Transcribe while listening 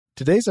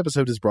Today's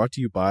episode is brought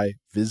to you by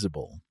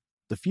Visible.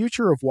 The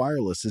future of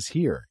wireless is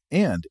here,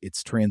 and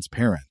it's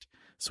transparent.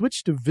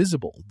 Switch to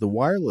Visible, the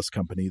wireless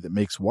company that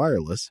makes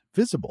wireless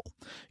visible.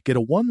 Get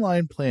a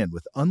one-line plan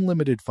with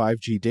unlimited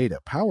 5G data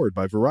powered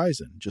by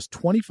Verizon, just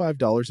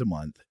 $25 a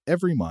month,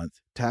 every month,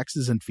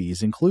 taxes and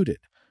fees included.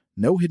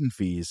 No hidden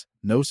fees,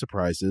 no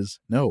surprises,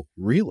 no,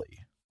 really.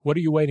 What are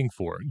you waiting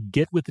for?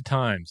 Get with the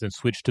times and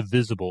switch to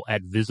Visible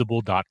at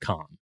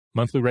Visible.com.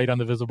 Monthly rate on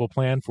the Visible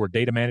plan for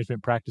data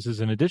management practices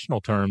and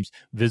additional terms,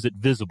 visit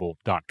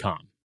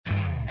Visible.com.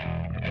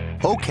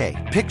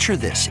 Okay, picture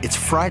this. It's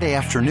Friday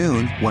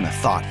afternoon when a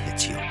thought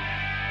hits you.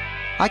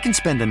 I can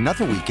spend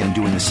another weekend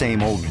doing the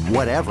same old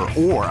whatever,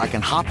 or I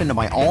can hop into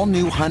my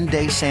all-new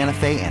Hyundai Santa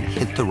Fe and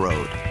hit the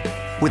road.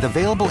 With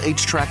available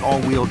H-Track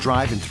all-wheel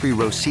drive and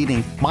 3-row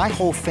seating, my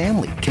whole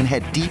family can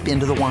head deep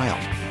into the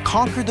wild.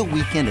 Conquer the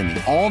weekend in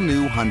the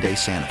all-new Hyundai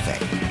Santa Fe.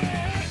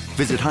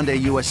 Visit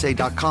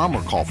HyundaiUSA.com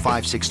or call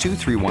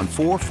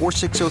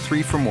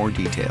 562-314-4603 for more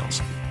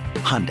details.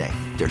 Hyundai,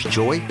 there's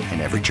joy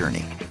in every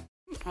journey.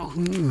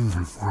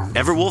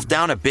 Ever wolfed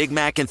down a Big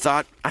Mac and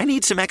thought, I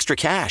need some extra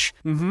cash?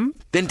 Mm-hmm.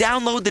 Then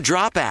download the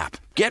Drop app.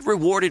 Get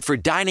rewarded for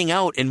dining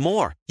out and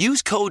more.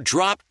 Use code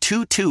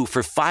DROP22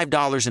 for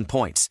 $5 in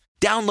points.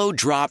 Download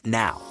Drop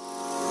now.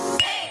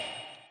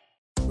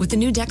 With the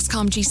new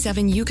Dexcom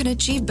G7, you can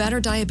achieve better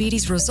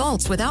diabetes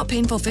results without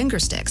painful finger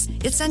sticks.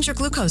 It sends your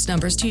glucose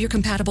numbers to your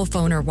compatible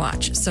phone or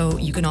watch, so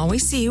you can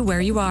always see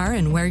where you are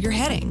and where you're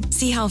heading.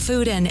 See how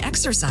food and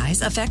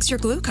exercise affects your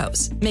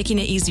glucose, making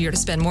it easier to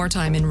spend more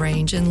time in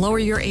range and lower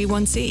your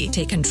A1C.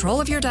 Take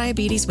control of your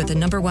diabetes with the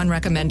 #1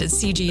 recommended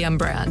CGM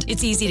brand.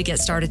 It's easy to get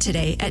started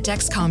today at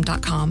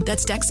Dexcom.com.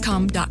 That's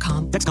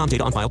Dexcom.com. Dexcom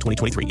data on file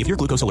 2023. If your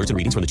glucose alerts and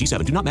readings from the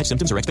G7 do not match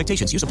symptoms or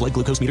expectations, use a blood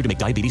glucose meter to make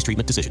diabetes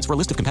treatment decisions. For a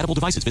list of compatible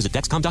devices, visit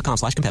Dexcom.com/compatibility.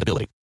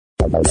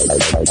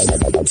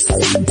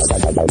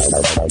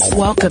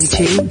 Welcome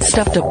to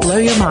Stuff to Blow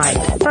Your Mind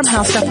from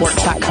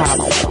HowStuffWorks.com.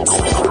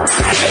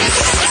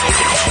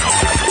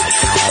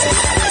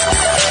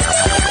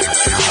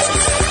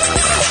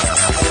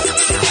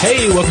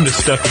 Hey, welcome to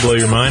Stuff to Blow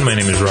Your Mind. My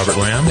name is Robert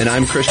Lamb. And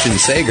I'm Christian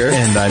Sager.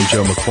 And I'm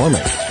Joe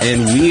McCormick.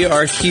 And we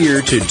are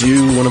here to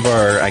do one of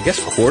our, I guess,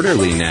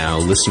 quarterly now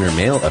listener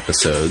mail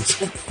episodes.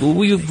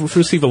 We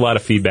receive a lot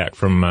of feedback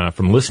from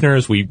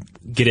listeners. We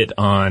get it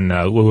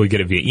on, we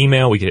get it via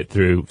email, we get it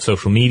through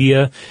social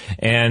media,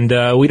 and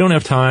we don't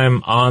have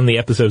time on the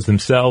episodes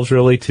themselves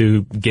really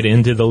to get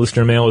into the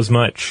listener mail as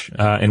much,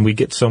 and we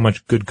get so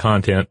much good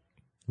content.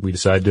 We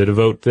decided to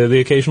devote the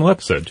occasional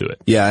episode to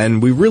it. Yeah,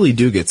 and we really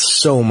do get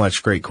so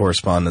much great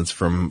correspondence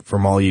from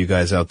all you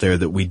guys out there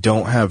that we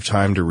don't have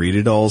time to read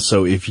it all.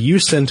 So if you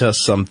sent us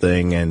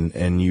something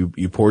and you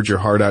poured your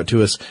heart out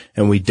to us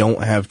and we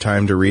don't have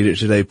time to read it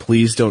today,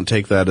 please don't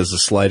take that as a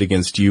slight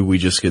against you. We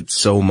just get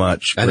so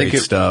much great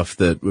stuff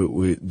that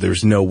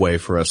there's no way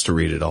for us to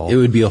read it all. It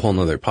would be a whole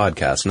nother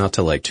podcast, not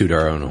to like toot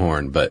our own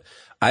horn, but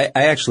I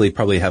actually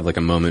probably have like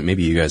a moment,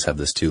 maybe you guys have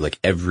this too, like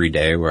every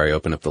day where I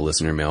open up the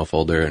listener mail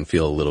folder and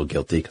feel a little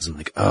guilty because I'm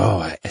like, oh,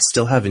 I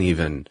still haven't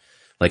even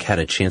like had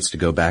a chance to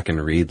go back and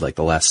read like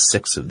the last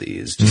 6 of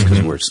these just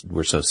because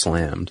we're so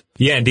slammed.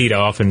 Yeah, indeed. I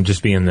often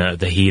just be in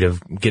the heat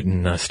of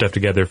getting stuff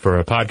together for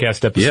a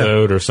podcast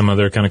episode or some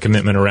other kind of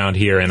commitment around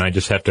here, and I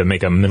just have to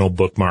make a mental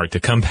bookmark to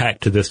come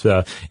back to this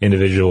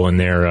individual and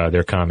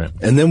their comment.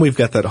 And then we've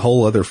got that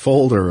whole other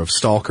folder of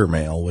stalker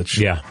mail, which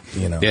Yeah.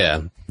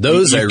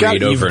 Those I read over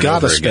and over again. You've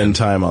got to spend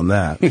time on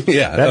that.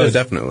 Yeah,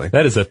 definitely.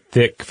 That is a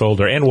thick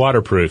folder and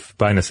waterproof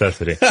by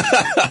necessity.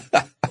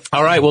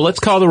 All right, well, let's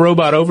call the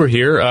robot over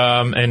here,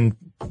 and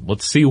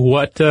let's see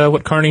what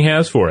Carney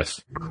has for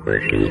us.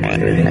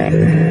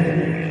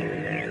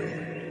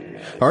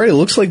 All right, it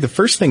looks like the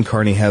first thing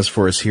Carney has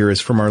for us here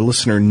is from our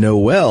listener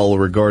Noel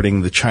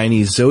regarding the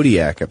Chinese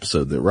Zodiac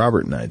episode that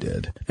Robert and I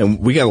did. And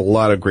we got a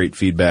lot of great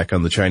feedback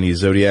on the Chinese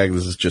Zodiac.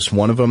 This is just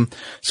one of them.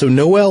 So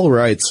Noel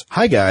writes,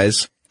 "Hi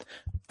guys.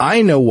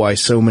 I know why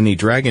so many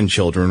dragon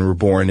children were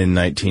born in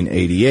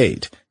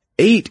 1988.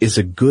 8 is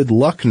a good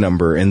luck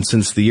number, and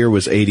since the year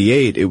was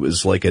 88, it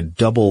was like a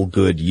double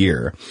good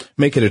year.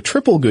 Make it a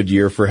triple good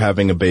year for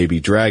having a baby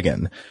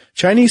dragon.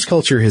 Chinese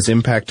culture has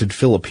impacted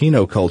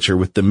Filipino culture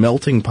with the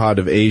melting pot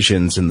of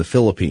Asians in the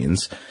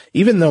Philippines.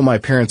 Even though my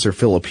parents are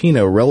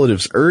Filipino,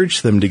 relatives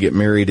urged them to get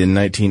married in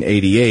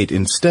 1988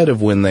 instead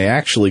of when they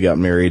actually got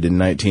married in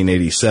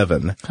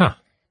 1987. Huh.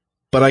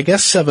 But I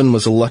guess 7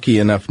 was a lucky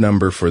enough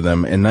number for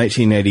them, and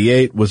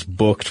 1988 was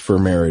booked for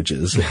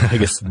marriages." I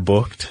guess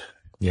booked.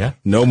 Yeah.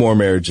 No more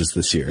marriages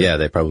this year. Yeah,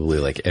 they probably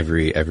like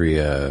every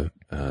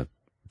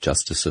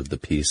justice of the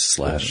peace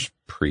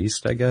 /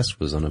 priest, I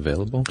guess, was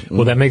unavailable.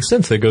 Well, that makes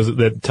sense.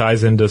 That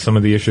ties into some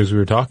of the issues we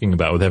were talking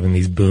about with having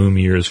these boom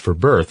years for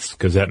births,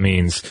 because that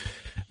means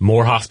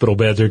more hospital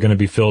beds are going to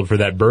be filled for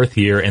that birth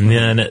year, and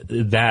then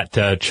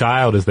that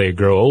child, as they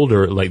grow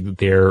older, like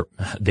their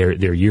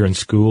year in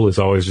school is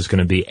always just going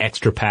to be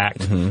extra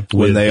packed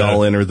when they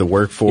all enter the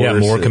workforce. Yeah,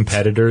 more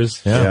competitors.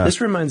 Yeah.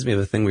 This reminds me of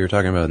a thing we were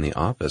talking about in the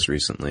office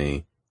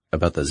recently.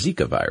 about the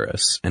Zika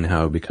virus and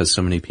how because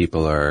so many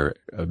people are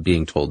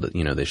being told that,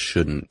 they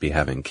shouldn't be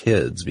having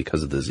kids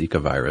because of the Zika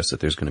virus, that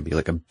there's going to be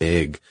like a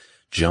big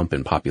jump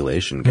in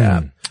population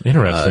gap.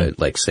 Interesting.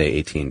 Like say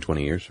 18,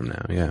 20 years from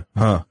now. Yeah.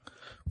 Huh.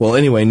 Well,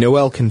 anyway,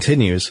 Noelle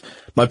continues.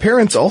 My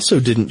parents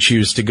also didn't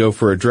choose to go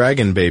for a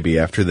dragon baby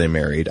after they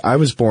married. I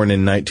was born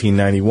in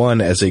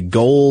 1991 as a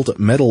gold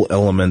metal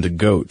element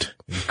goat.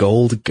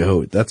 Gold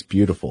goat. That's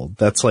beautiful.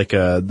 That's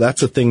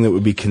a thing that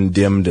would be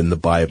condemned in the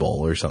Bible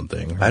or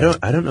something. Right?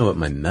 I don't know what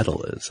my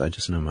metal is. I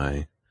just know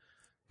my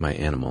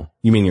animal.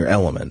 You mean your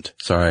element?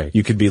 Sorry.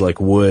 You could be like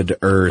wood,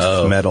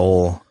 earth,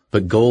 metal.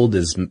 But gold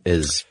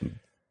is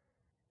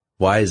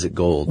why is it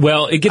gold?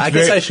 Well, it gets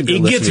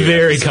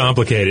very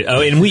complicated.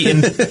 Oh, and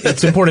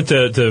it's important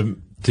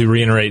to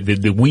reiterate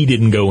that we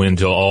didn't go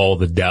into all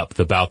the depth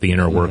about the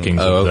inner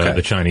workings of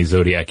the Chinese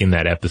zodiac in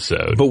that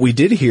episode. But we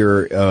did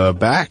hear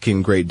back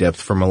in great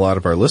depth from a lot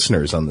of our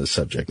listeners on this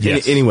subject.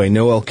 Yes. Anyway,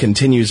 Noelle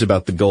continues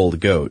about the gold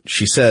goat.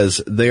 She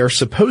says, they are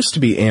supposed to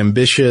be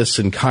ambitious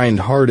and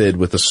kind-hearted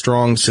with a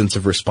strong sense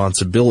of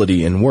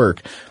responsibility in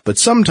work, but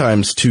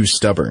sometimes too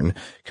stubborn.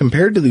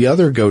 Compared to the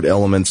other goat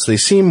elements, they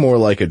seem more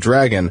like a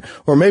dragon,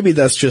 or maybe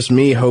that's just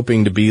me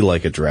hoping to be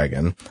like a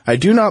dragon. I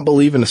do not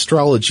believe in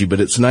astrology, but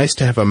it's nice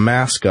to have a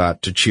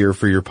mascot to cheer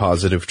for your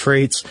positive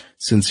traits.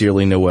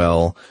 Sincerely,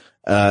 Noelle.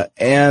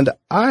 And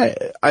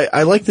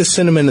I like this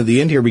sentiment at the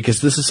end here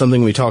because this is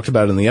something we talked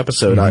about in the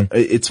episode. Mm-hmm.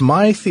 It's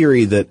my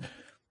theory that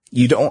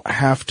you don't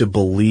have to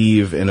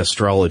believe in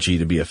astrology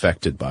to be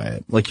affected by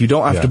it. Like, you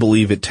don't have to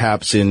believe it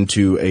taps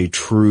into a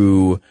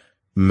true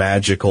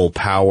magical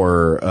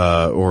power,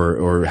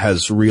 or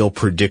has real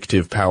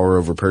predictive power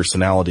over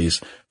personalities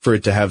for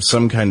it to have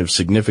some kind of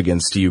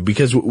significance to you,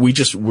 because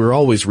we're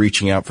always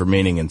reaching out for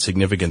meaning and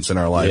significance in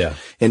our life. Yeah.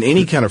 And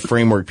any kind of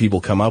framework people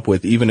come up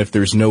with, even if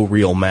there's no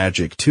real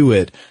magic to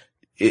it,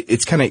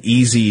 it's kind of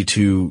easy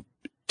to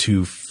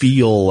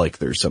feel like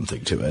there's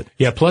something to it.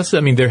 Yeah. Plus, I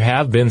mean, there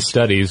have been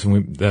studies, and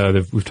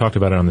we've talked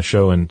about it on the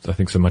show in, I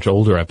think, some much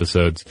older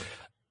episodes,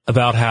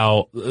 about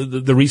how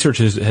the research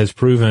has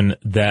proven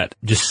that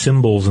just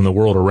symbols in the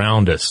world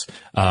around us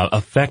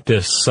affect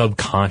us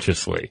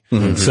subconsciously.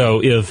 Mm-hmm. So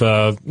if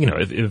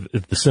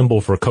the symbol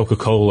for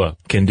Coca-Cola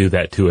can do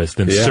that to us,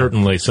 then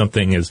certainly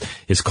something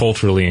is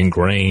culturally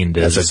ingrained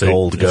as a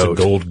gold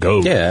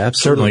goat. Yeah, absolutely.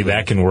 Certainly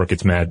that can work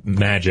its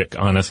magic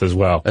on us as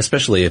well.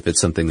 Especially if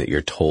it's something that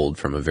you're told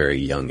from a very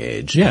young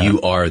age. Yeah.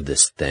 You are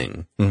this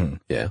thing. Mm-hmm.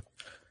 Yeah.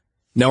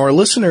 Now, our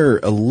listener,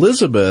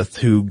 Elizabeth,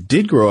 who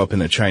did grow up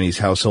in a Chinese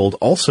household,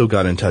 also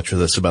got in touch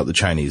with us about the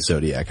Chinese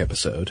Zodiac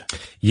episode.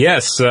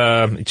 Yes,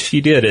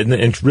 she did.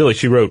 And really,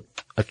 she wrote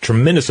a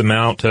tremendous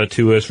amount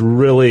to us,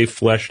 really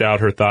fleshed out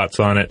her thoughts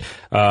on it.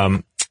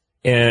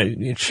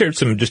 And shared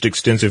some just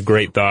extensive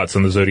great thoughts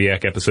on the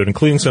Zodiac episode,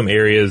 including some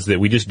areas that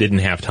we just didn't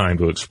have time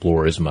to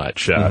explore as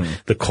much.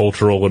 The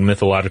cultural and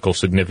mythological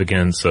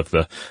significance of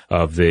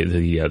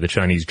the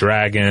Chinese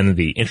dragon,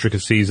 the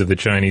intricacies of the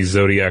Chinese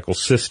zodiacal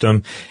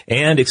system,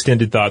 and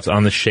extended thoughts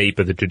on the shape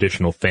of the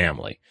traditional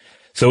family.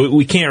 So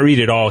we can't read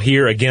it all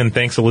here. Again,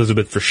 thanks,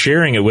 Elizabeth, for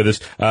sharing it with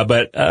us.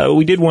 But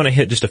we did want to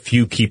hit just a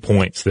few key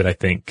points that I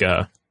think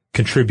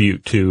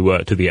contribute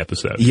to the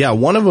episode. Yeah,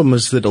 one of them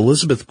was that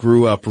Elizabeth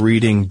grew up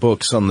reading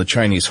books on the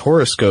Chinese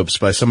horoscopes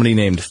by somebody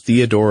named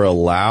Theodora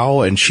Lau,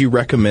 and she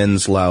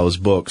recommends Lau's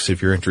books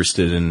if you're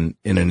interested in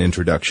an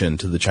introduction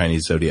to the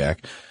Chinese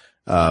zodiac.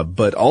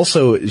 But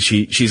also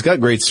she's got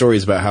great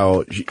stories about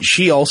how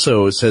she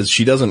also says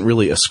she doesn't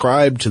really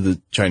ascribe to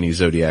the Chinese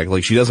zodiac.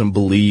 Like, she doesn't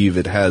believe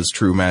it has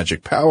true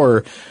magic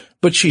power,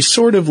 but she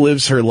sort of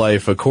lives her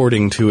life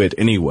according to it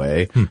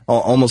anyway,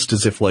 almost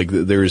as if like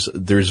there's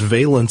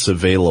valence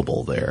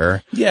available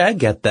there. Yeah, I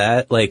get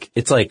that. Like,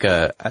 it's like,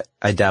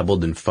 I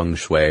dabbled in feng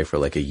shui for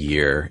like a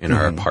year in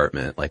our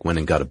apartment, like went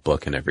and got a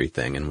book and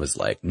everything and was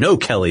like, no,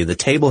 Kelly, the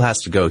table has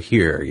to go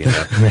here,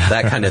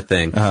 that kind of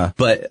thing.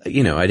 But,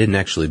 I didn't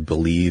actually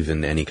believe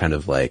in any kind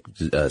of like,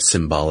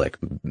 symbolic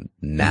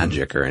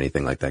magic or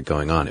anything like that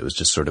going on. It was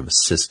just sort of a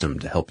system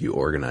to help you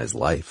organize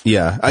life.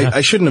 Yeah,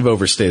 I shouldn't have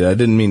overstated. I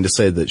didn't mean to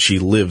say that she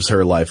lives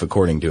her life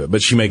according to it,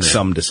 but she makes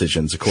some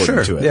decisions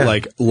according to it. Yeah.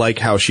 Like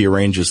how she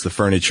arranges the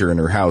furniture in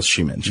her house,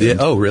 she mentioned. Yeah.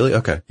 Oh, really?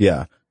 Okay.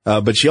 Yeah.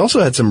 But she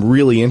also had some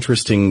really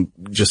interesting,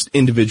 just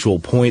individual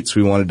points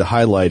we wanted to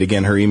highlight.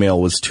 Again, her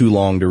email was too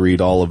long to read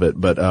all of it,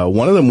 but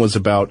one of them was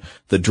about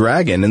the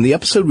dragon. In the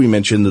episode, we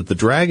mentioned that the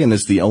dragon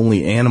is the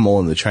only animal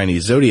in the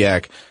Chinese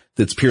zodiac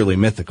that's purely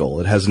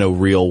mythical. It has no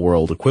real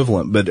world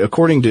equivalent. But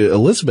according to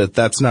Elizabeth,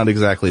 that's not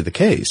exactly the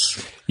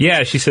case.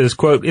 Yeah, she says,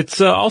 quote,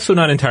 it's also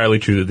not entirely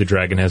true that the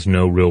dragon has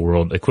no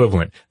real-world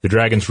equivalent. The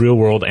dragon's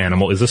real-world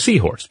animal is a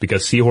seahorse,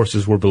 because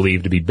seahorses were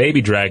believed to be baby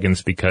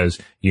dragons because,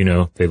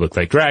 they look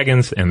like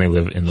dragons and they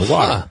live in the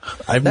water.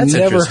 I've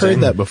never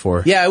heard that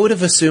before. Yeah, I would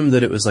have assumed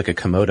that it was like a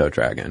Komodo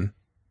dragon.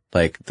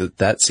 Like,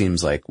 that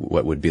seems like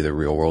what would be the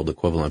real-world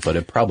equivalent, but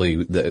it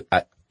probably,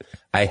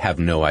 I have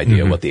no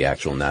idea what the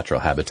actual natural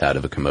habitat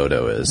of a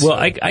Komodo is. Well,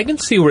 I can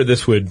see where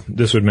this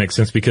would make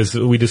sense, because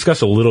we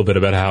discussed a little bit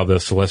about how the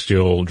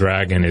celestial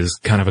dragon is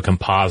kind of a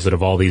composite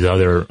of all these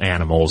other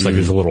animals. Like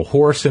there's a little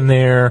horse in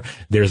there.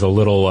 There's a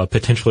little,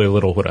 potentially a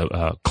little,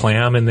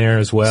 clam in there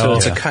as well. So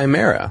it's a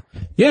chimera.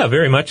 Yeah,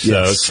 very much so.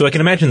 Yes. So I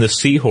can imagine the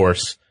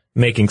seahorse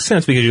making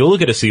sense, because you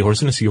look at a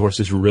seahorse and a seahorse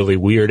is really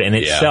weird, and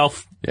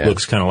itself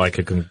looks kind of like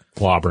a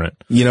conglomerate.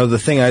 You know, the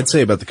thing I'd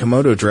say about the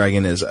Komodo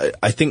dragon is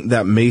I think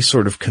that may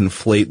sort of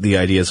conflate the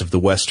ideas of the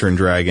Western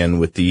dragon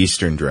with the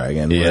Eastern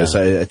dragon. Yeah. Whereas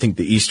I think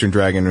the Eastern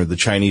dragon or the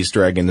Chinese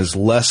dragon is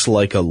less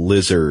like a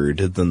lizard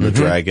than the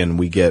dragon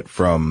we get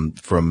from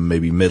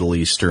maybe Middle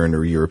Eastern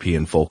or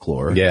European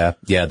folklore. Yeah,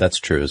 that's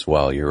true as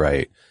well. You're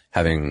right.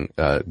 Having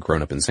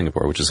grown up in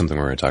Singapore, which is something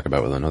we're going to talk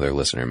about with another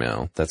listener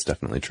mail, that's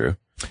definitely true.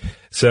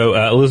 So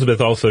Elizabeth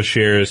also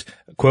shares,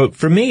 quote,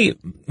 "For me,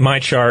 my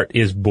chart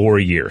is boar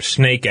year,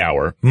 snake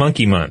hour,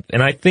 monkey month,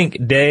 and I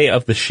think day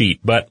of the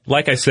sheep. But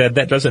like I said,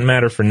 that doesn't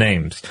matter for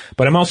names.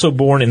 But I'm also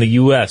born in the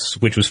U.S.,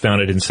 which was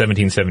founded in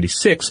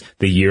 1776,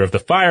 the year of the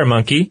fire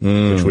monkey,"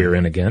 which we are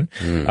in again.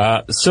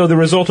 So the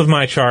result of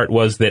my chart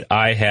was that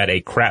I had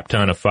a crap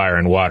ton of fire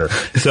and water.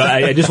 So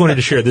I just wanted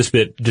to share this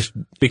bit just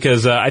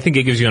because I think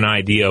it gives you an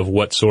idea of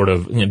what sort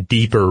of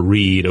deeper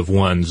read of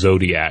one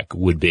zodiac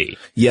would be.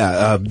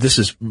 Yeah, this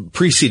is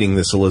preceding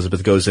this.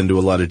 Elizabeth goes into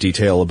a lot of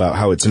detail about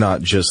how it's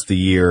not just the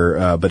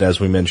year, but as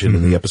we mentioned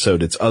in the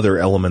episode, it's other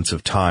elements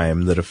of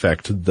time that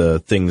affect the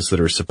things that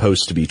are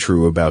supposed to be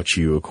true about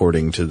you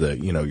according to the,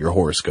 your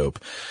horoscope.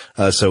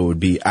 So it would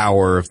be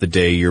hour of the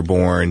day you're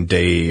born,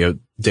 day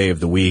of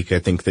the week, I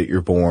think, that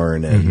you're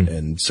born,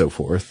 and so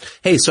forth.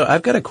 Hey, so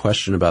I've got a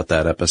question about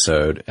that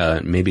episode.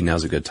 Maybe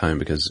now's a good time,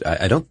 because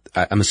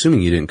I'm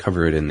assuming you didn't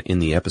cover it in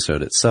the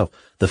episode itself.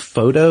 The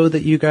photo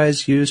that you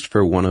guys used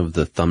for one of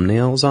the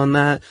thumbnails on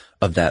that,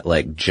 of that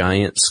like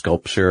giant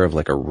sculpture of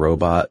like a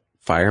robot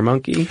fire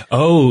monkey.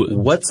 Oh,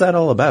 what's that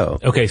all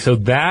about? Okay, so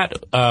that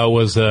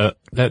was a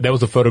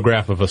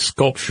photograph of a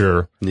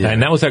sculpture,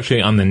 and that was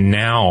actually on the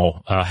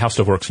Now How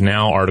Stuff Works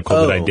Now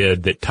article that I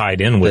did that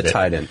tied in with it.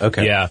 Tied in,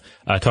 okay. Yeah,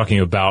 talking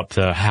about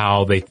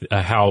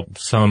how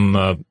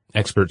some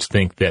experts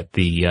think that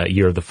the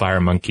year of the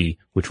fire monkey,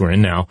 which we're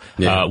in now,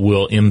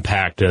 will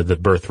impact the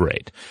birth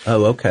rate.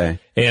 Oh, okay.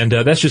 And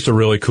that's just a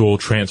really cool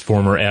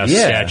Transformer-esque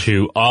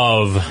statue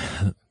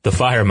of the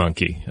fire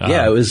monkey.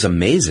 Yeah, it was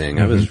amazing.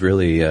 I was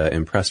really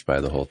impressed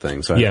by the whole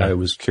thing. So I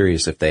was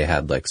curious if they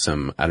had like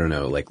some, I don't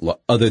know, like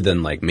other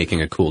than like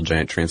making a cool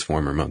giant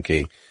Transformer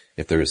monkey,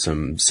 if there was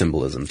some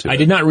symbolism to it. I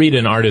did not read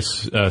an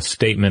artist's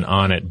statement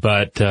on it,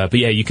 but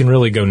yeah, you can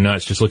really go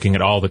nuts just looking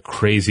at all the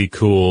crazy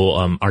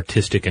cool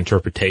artistic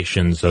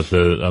interpretations of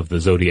the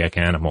zodiac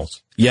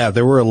animals. Yeah,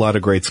 there were a lot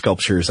of great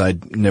sculptures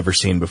I'd never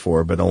seen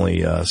before, but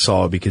only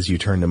saw because you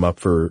turned them up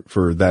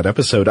for that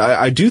episode.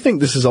 I do think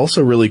this is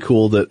also really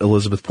cool that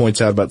Elizabeth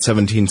points out about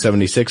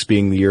 1776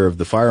 being the year of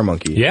the fire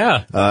monkey.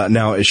 Yeah.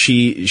 Now,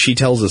 she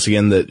tells us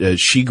again that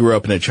she grew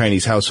up in a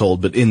Chinese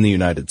household, but in the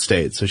United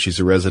States, so she's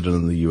a resident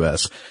in the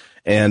U.S.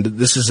 And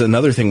this is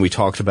another thing we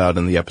talked about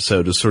in the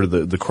episode, is sort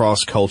of the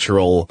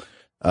cross-cultural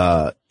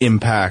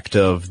impact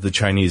of the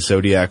Chinese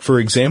zodiac. For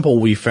example,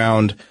 we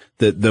found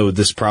that though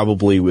this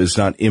probably was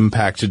not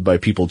impacted by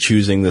people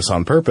choosing this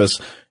on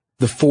purpose,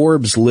 the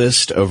Forbes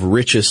list of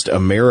richest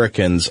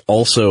Americans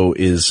also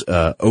is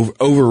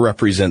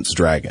overrepresents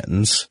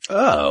dragons.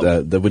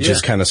 Oh, which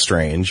is kind of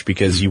strange,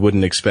 because you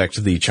wouldn't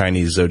expect the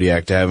Chinese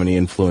zodiac to have any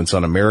influence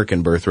on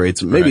American birth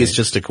rates. Maybe it's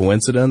just a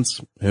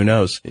coincidence. Who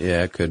knows?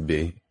 Yeah, it could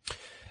be.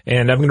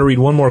 And I'm going to read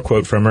one more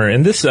quote from her,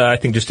 and this I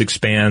think just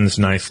expands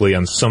nicely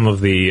on some of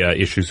the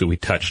issues that we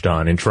touched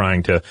on in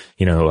trying to,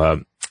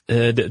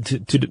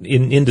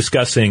 in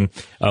discussing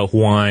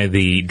why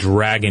the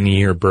dragon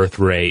year birth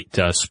rate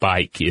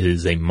spike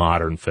is a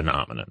modern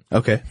phenomenon.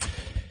 Okay.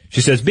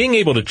 She says, being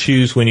able to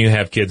choose when you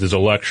have kids is a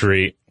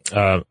luxury.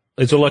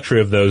 It's a luxury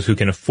of those who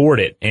can afford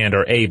it and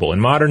are able. In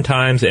modern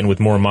times and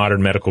with more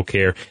modern medical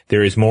care,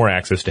 there is more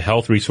access to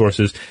health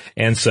resources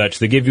and such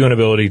that give you an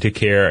ability to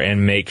care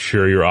and make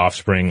sure your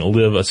offspring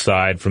live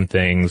aside from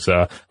things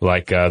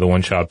like the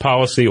one-child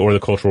policy or the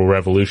Cultural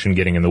Revolution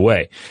getting in the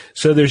way.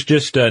 So there's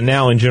just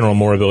now in general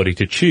more ability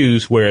to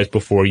choose, whereas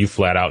before you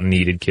flat out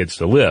needed kids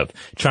to live.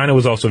 China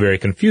was also very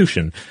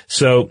Confucian.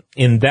 So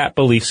in that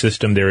belief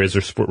system, there is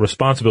a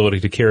responsibility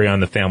to carry on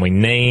the family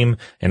name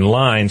and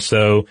line,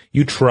 so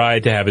you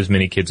tried to have as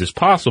many kids as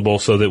possible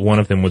so that one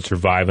of them would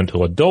survive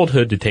until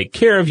adulthood to take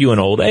care of you in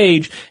old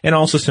age, and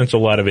also since a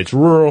lot of it's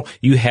rural,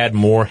 you had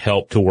more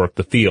help to work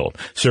the field.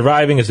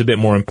 Surviving is a bit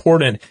more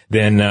important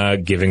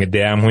than giving a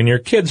damn when your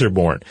kids are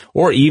born,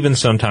 or even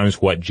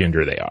sometimes what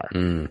gender they are.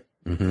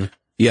 Mm-hmm.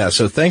 Yeah,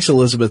 so thanks,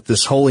 Elizabeth.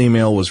 This whole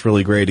email was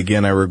really great.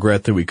 Again, I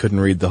regret that we couldn't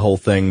read the whole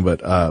thing,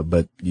 but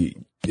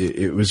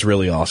it was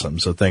really awesome.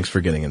 So thanks for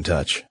getting in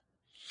touch.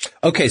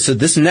 Okay, so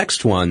this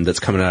next one that's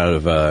coming out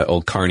of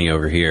old Carney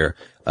over here,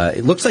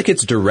 It looks like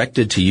it's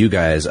directed to you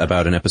guys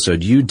about an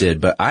episode you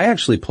did, but I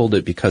actually pulled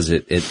it because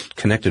it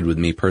connected with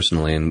me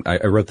personally, and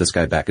I wrote this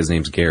guy back. His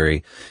name's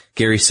Gary.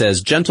 Gary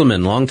says,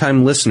 "Gentlemen,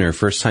 longtime listener,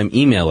 first-time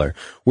emailer.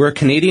 We're a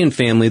Canadian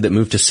family that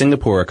moved to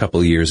Singapore a couple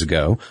of years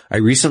ago. I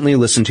recently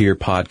listened to your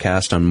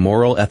podcast on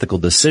moral ethical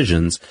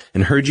decisions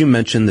and heard you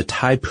mention the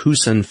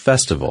Thaipusam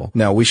Festival."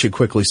 Now, we should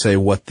quickly say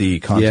what the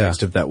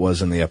context of that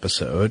was in the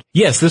episode.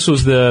 Yes, this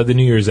was the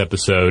New Year's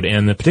episode,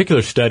 and the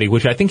particular study,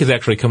 which I think has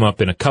actually come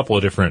up in a couple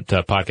of different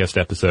podcast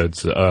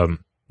episodes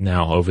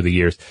now over the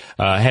years,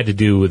 had to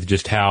do with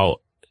just how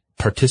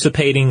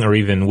participating or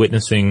even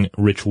witnessing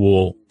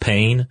ritual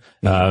pain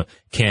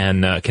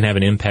can have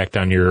an impact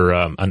on your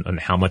on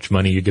how much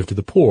money you give to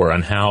the poor,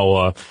 on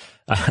how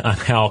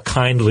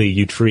kindly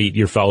you treat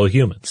your fellow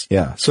humans.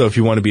 Yeah. So if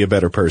you want to be a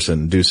better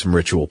person, do some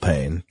ritual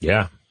pain.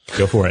 Yeah.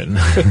 Go for it.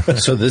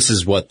 So this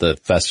is what the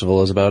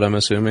festival is about, I'm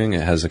assuming?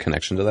 It has a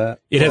connection to that?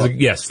 It has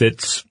yes,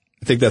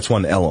 I think that's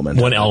one element.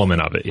 One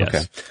element of it, yes.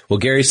 Okay. Well,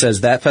 Gary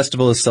says that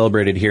festival is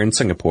celebrated here in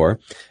Singapore,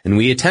 and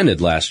we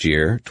attended last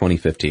year,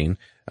 2015.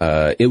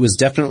 It was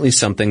definitely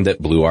something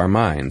that blew our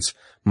minds.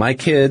 My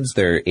kids,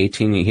 they're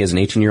 18, he has an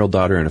 18-year-old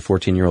daughter and a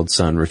 14-year-old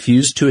son,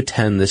 refused to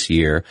attend this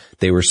year.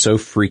 They were so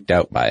freaked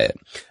out by it.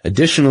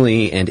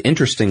 Additionally, and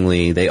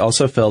interestingly, they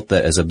also felt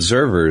that as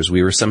observers,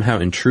 we were somehow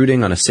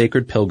intruding on a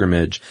sacred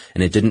pilgrimage,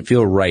 and it didn't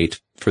feel right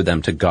for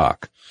them to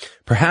gawk.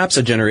 Perhaps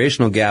a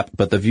generational gap,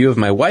 but the view of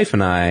my wife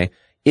and I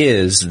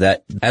is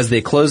that as they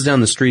close down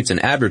the streets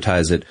and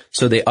advertise it,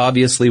 so they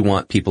obviously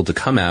want people to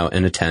come out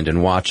and attend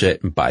and watch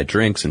it and buy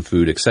drinks and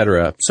food,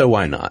 etc. So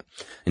why not?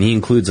 And he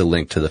includes a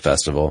link to the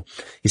festival.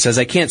 He says,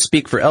 "I can't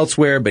speak for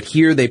elsewhere, but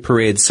here they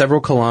parade several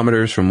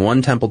kilometers from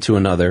one temple to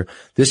another.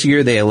 This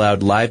year they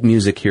allowed live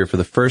music here for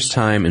the first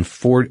time in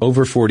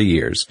over 40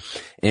 years.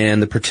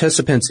 And the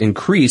participants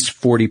increased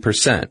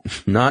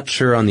 40%. Not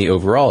sure on the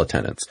overall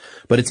attendance.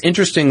 But it's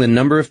interesting the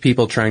number of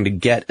people trying to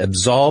get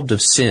absolved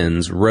of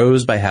sins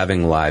rose by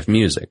having live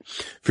music.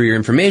 For your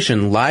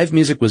information, live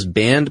music was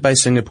banned by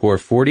Singapore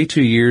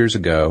 42 years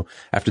ago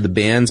after the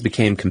bands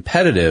became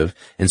competitive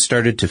and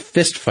started to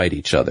fist fight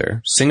each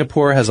other.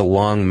 Singapore has a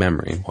long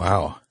memory."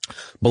 Wow.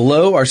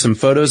 Below are some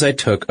photos I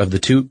took of the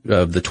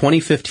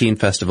 2015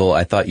 festival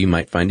I thought you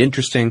might find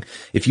interesting.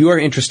 If you are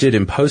interested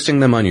in posting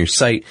them on your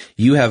site,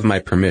 you have my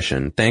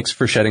permission. Thanks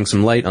for shedding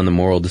some light on the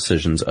moral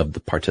decisions of the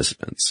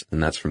participants.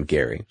 And that's from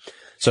Gary.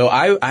 So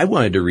I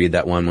wanted to read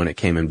that one when it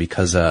came in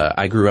because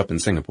I grew up in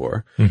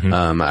Singapore.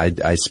 Mm-hmm.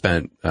 I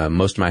spent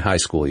most of my high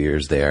school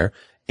years there.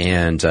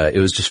 And it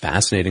was just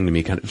fascinating to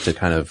me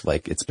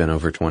it's been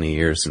over 20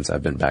 years since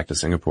I've been back to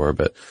Singapore,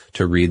 but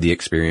to read the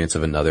experience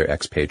of another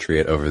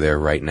expatriate over there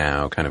right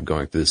now, kind of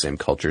going through the same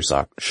culture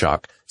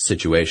shock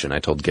situation. I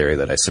told Gary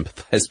that I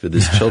sympathized with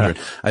his children.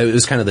 It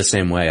was kind of the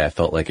same way. I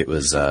felt like it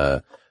was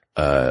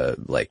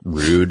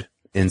rude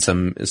in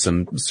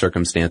some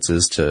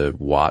circumstances to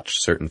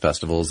watch certain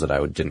festivals that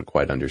I didn't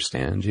quite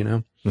understand, you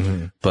know?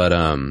 Mm-hmm. But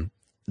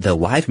the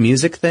live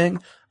music thing,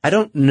 I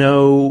don't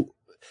know.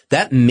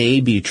 That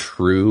may be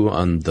true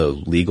on the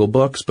legal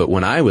books, but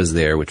when I was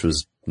there, which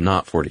was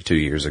not 42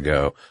 years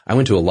ago, I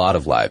went to a lot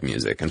of live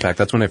music. In fact,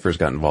 that's when I first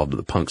got involved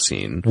with the punk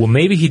scene. Well,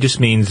 maybe he just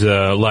means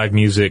live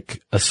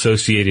music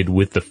associated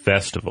with the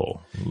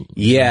festival.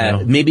 Yeah, you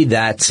know? Maybe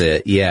that's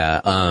it. Yeah.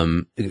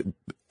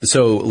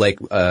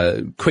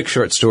 Quick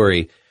short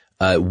story.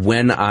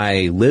 When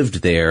I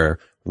lived there,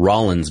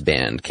 Rollins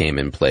Band came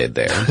and played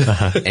there.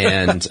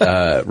 And,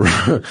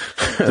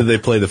 did they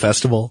play the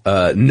festival?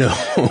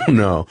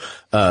 No.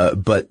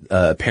 But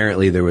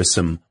apparently there was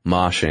some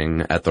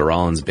moshing at the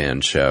Rollins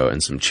Band show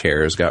and some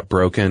chairs got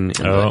broken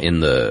in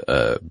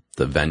the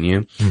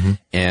venue. Mm-hmm.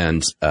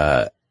 And,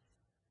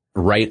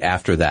 right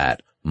after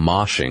that,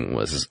 moshing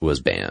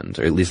was banned,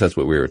 or at least that's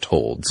what we were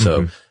told.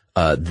 So,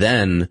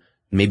 then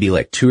maybe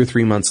like 2 or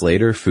 3 months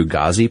later,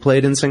 Fugazi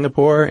played in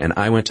Singapore and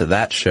I went to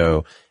that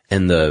show.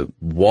 And the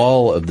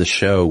wall of the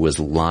show was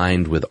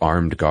lined with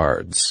armed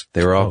guards.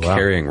 They were all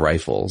carrying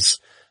rifles.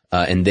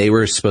 And they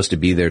were supposed to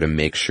be there to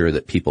make sure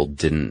that people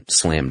didn't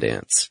slam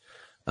dance.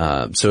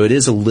 So it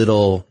is a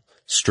little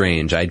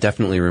strange. I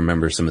definitely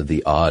remember some of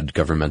the odd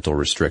governmental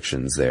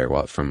restrictions there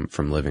from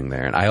living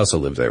there. And I also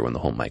lived there when the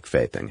whole Mike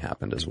Fay thing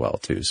happened as well,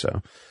 too.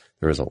 So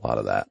there was a lot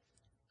of that.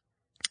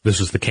 This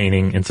was the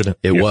caning incident?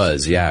 It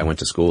was, yeah. I went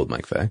to school with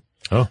Mike Fay.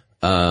 Oh.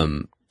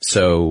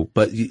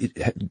 But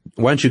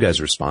why don't you guys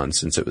respond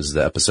since it was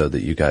the episode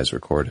that you guys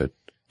recorded?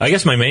 I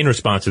guess my main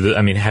response is,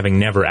 having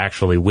never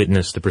actually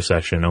witnessed the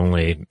procession,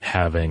 only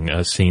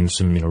having seen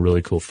some,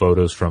 really cool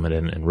photos from it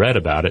and read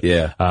about it.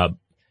 Yeah.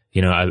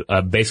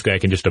 Basically I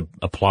can just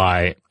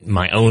apply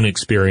my own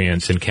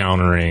experience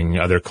encountering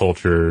other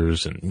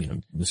cultures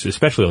and,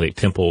 especially like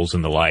temples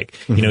and the like.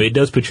 Mm-hmm. It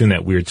does put you in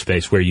that weird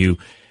space where you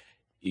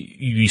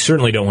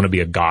certainly don't want to be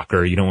a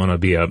gawker. You don't want to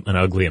be an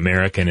ugly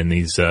American in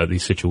these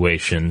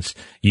situations.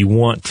 You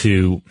want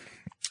to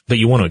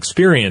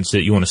experience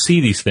it. You want to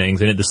see these things.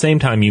 And at the same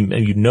time,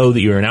 you know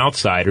that you're an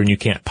outsider and you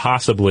can't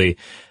possibly,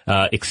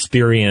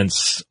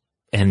 experience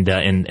and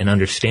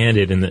understand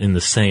it in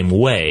the same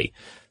way.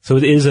 So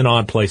it is an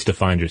odd place to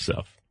find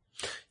yourself.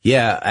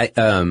 Yeah,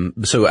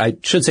 so I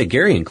should say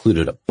Gary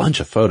included a bunch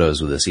of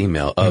photos with this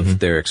email of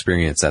their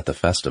experience at the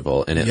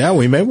festival. And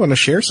we may want to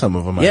share some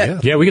of them.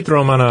 Yeah, we could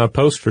throw them on a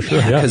post for sure.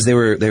 Yeah, because they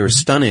were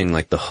stunning,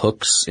 like the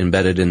hooks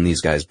embedded in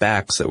these guys'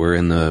 backs that were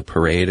in the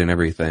parade and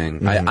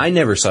everything. I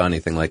never saw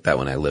anything like that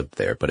when I lived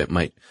there, but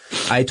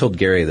I told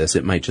Gary this,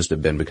 it might just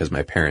have been because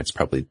my parents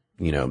probably,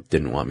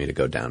 didn't want me to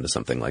go down to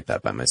something like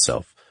that by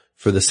myself.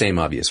 For the same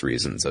obvious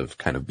reasons of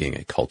kind of being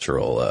a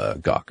cultural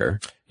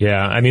gawker.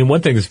 Yeah, I mean, one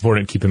thing that's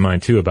important to keep in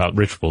mind too about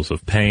rituals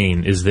of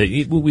pain is that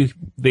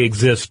they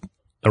exist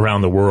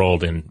around the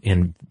world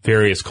in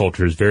various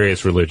cultures,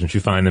 various religions. You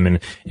find them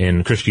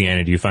in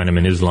Christianity, you find them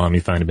in Islam,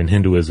 you find them in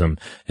Hinduism,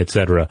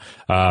 etc.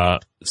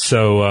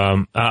 So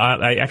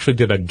I actually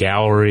did a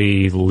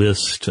gallery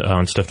list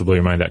on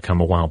StuffToBlowYourMind.com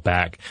a while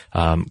back,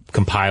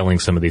 compiling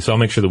some of these. So I'll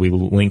make sure that we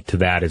link to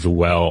that as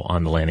well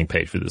on the landing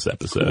page for this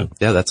episode. Cool.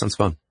 Yeah, that sounds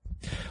fun.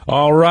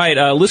 All right.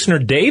 Listener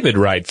David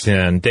writes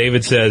in.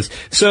 David says,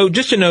 so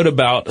just a note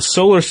about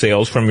solar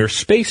sails from your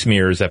Space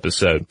Mirrors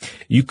episode.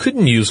 You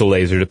couldn't use a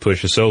laser to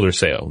push a solar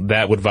sail.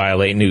 That would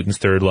violate Newton's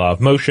third law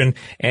of motion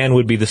and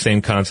would be the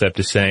same concept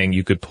as saying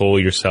you could pull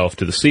yourself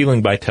to the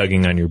ceiling by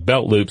tugging on your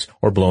belt loops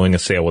or blowing a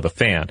sail with a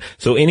fan.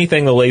 So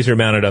anything the laser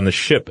mounted on the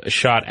ship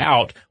shot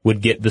out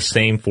would get the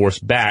same force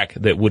back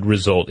that would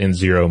result in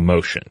zero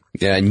motion.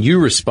 Yeah, and you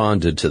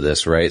responded to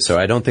this, right? So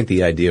I don't think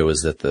the idea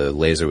was that the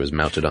laser was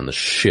mounted on the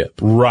ship.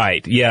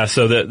 Right. Yeah.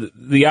 So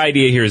the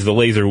idea here is the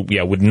laser,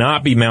 would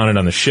not be mounted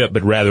on the ship,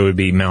 but rather would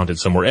be mounted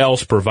somewhere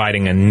else,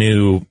 providing a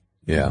new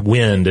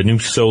wind, a new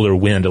solar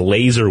wind, a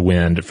laser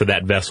wind for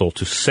that vessel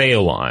to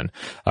sail on.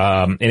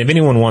 And if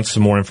anyone wants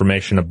some more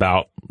information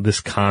about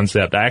this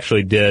concept, I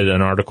actually did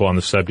an article on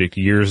the subject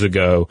years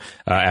ago,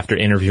 after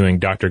interviewing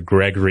Dr.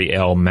 Gregory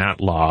L.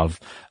 Matlov.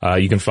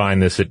 You can find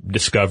this at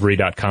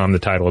discovery.com. The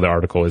title of the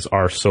article is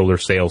Are Solar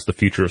Sails the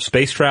Future of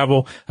Space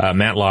Travel?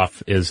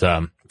 Matlov is,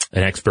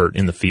 an expert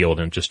in the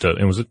field and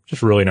it was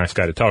just a really nice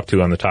guy to talk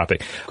to on the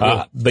topic.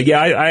 Cool. But yeah,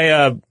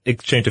 I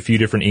exchanged a few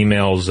different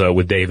emails,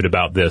 with David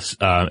about this,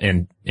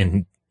 and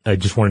I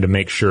just wanted to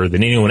make sure that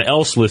anyone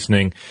else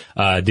listening,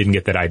 didn't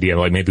get that idea.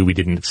 Like maybe we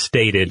didn't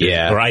state it,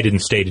 or I didn't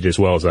state it as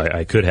well as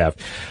I could have.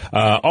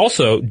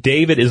 Also,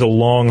 David is a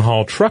long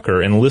haul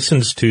trucker and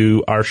listens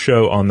to our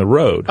show on the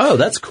road. Oh,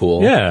 that's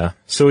cool. Yeah.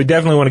 So we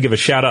definitely want to give a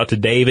shout out to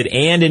David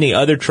and any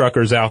other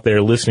truckers out there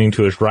listening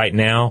to us right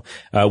now.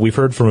 We've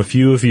heard from a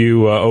few of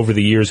you, over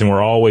the years, and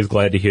we're always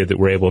glad to hear that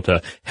we're able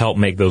to help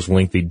make those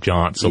lengthy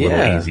jaunts a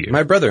little easier.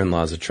 My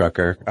brother-in-law's a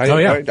trucker.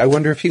 I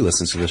wonder if he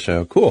listens to the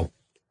show. Cool.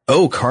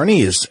 Oh,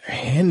 Carney is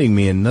handing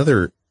me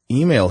another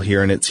email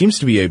here, and it seems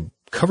to be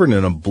covered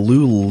in a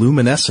blue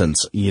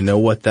luminescence. You know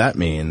what that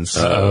means.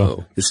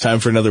 Uh-oh. It's time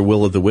for another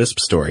Will of the Wisp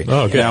story.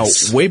 Oh, okay. Now,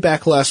 way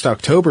back last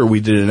October, we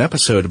did an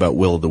episode about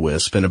Will of the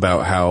Wisp and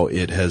about how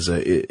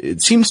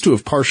it seems to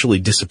have partially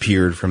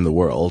disappeared from the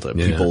world.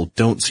 Yeah. People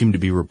don't seem to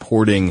be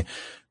reporting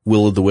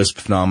Will of the Wisp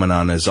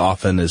phenomenon as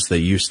often as they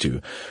used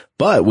to.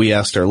 But we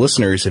asked our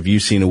listeners, have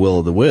you seen a Will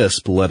of the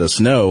Wisp? Let us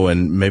know,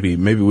 and maybe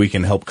we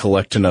can help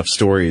collect enough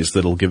stories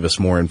that'll give us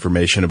more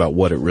information about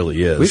what it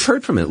really is. We've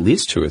heard from at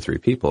least 2 or 3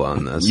 people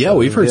on this. Yeah,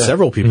 we've heard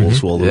several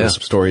people's Will of the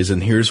Wisp stories,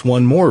 and here's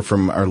one more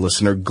from our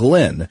listener,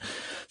 Glenn.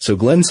 So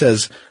Glenn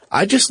says,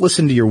 I just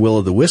listened to your Will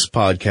of the Wisp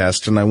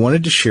podcast, and I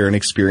wanted to share an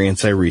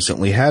experience I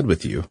recently had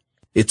with you.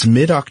 It's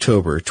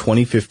mid-October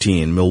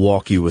 2015,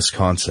 Milwaukee,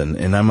 Wisconsin,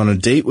 and I'm on a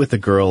date with a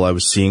girl I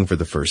was seeing for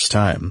the first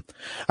time.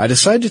 I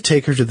decide to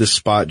take her to this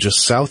spot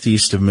just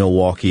southeast of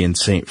Milwaukee in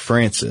St.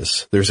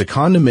 Francis. There's a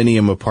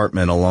condominium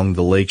apartment along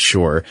the lake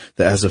shore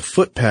that has a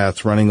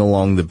footpath running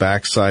along the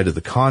backside of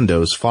the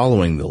condos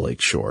following the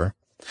lake shore.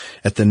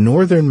 At the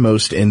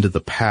northernmost end of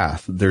the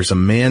path, there's a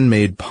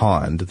man-made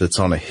pond that's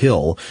on a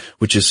hill,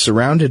 which is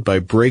surrounded by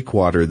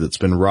breakwater that's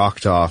been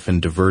rocked off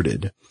and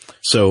diverted.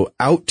 So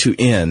out to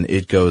in,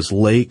 it goes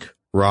lake,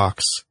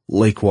 rocks,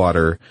 lake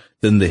water,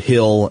 then the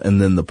hill,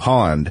 and then the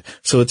pond.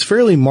 So it's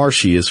fairly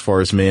marshy as far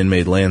as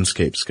man-made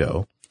landscapes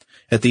go.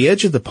 At the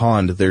edge of the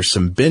pond, there's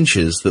some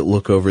benches that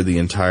look over the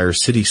entire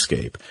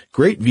cityscape.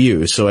 Great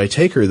view, so I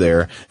take her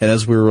there, and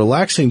as we're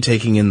relaxing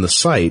taking in the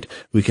sight,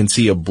 we can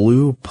see a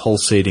blue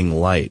pulsating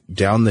light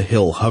down the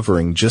hill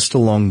hovering just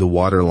along the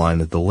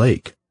waterline of the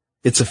lake.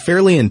 It's a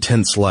fairly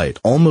intense light,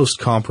 almost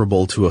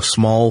comparable to a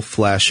small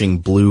flashing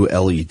blue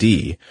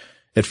LED.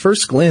 At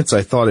first glance,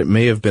 I thought it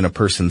may have been a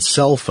person's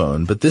cell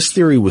phone, but this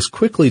theory was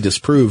quickly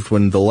disproved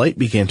when the light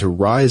began to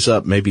rise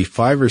up maybe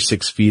 5 or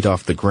 6 feet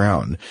off the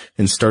ground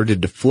and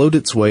started to float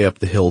its way up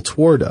the hill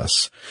toward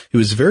us. It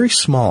was very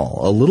small,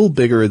 a little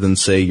bigger than,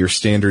 say, your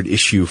standard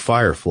issue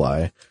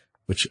Firefly,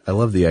 which I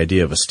love the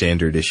idea of a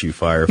standard issue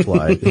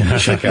Firefly.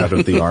 Check out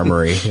of the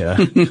Armory.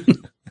 Yeah.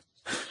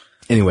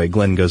 Anyway,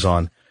 Glenn goes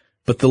on.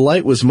 But the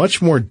light was much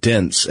more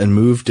dense and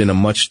moved in a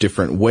much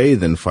different way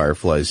than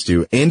fireflies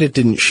do, and it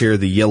didn't share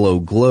the yellow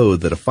glow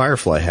that a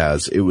firefly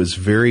has. It was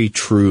very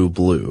true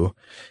blue.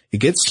 It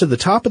gets to the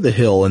top of the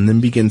hill and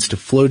then begins to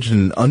float in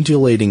an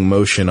undulating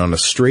motion on a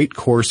straight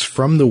course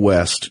from the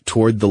west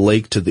toward the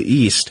lake to the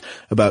east,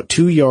 about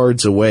 2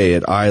 yards away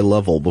at eye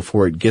level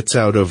before it gets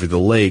out over the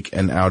lake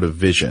and out of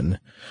vision.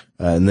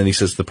 And then he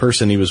says the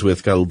person he was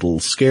with got a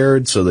little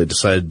scared, so they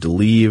decided to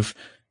leave.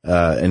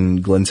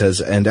 And Glenn says,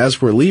 and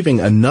as we're leaving,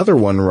 another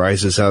one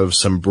rises out of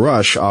some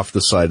brush off the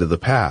side of the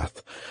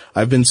path.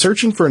 I've been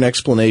searching for an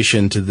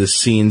explanation to this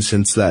scene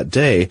since that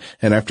day,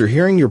 and after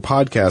hearing your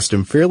podcast,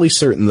 I'm fairly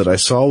certain that I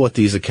saw what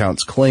these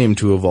accounts claim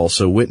to have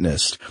also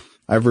witnessed.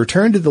 I've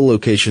returned to the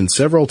location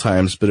several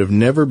times, but have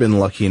never been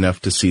lucky enough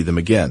to see them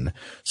again.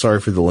 Sorry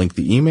for the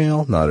lengthy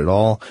email, not at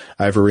all.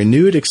 I have a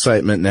renewed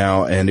excitement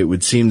now, and it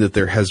would seem that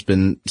there has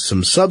been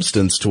some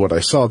substance to what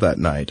I saw that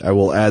night. I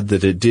will add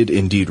that it did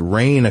indeed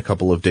rain a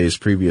couple of days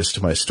previous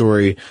to my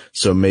story,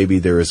 so maybe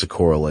there is a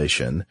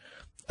correlation.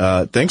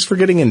 Thanks for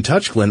getting in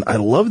touch, Glenn. I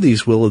love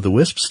these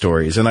Will-o'-the-Wisp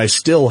stories, and I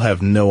still have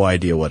no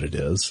idea what it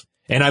is.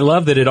 And I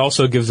love that it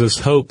also gives us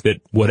hope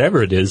that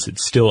whatever it is,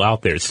 it's still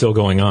out there. It's still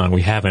going on.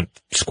 We haven't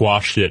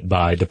squashed it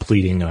by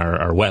depleting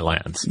our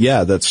wetlands.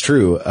 Yeah, that's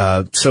true.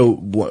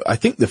 So I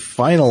think the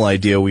final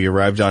idea we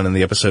arrived on in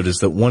the episode is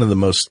that one of the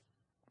most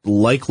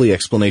likely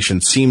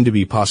explanations seem to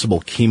be possible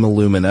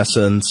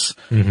chemoluminescence,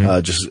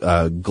 just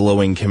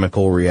glowing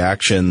chemical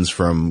reactions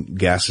from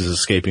gases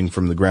escaping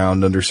from the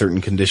ground under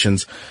certain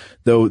conditions.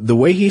 Though the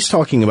way he's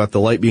talking about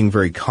the light being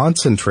very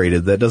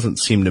concentrated, that doesn't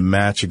seem to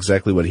match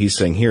exactly what he's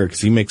saying here,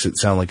 because he makes it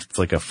sound like it's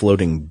like a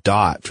floating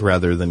dot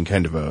rather than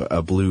kind of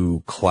a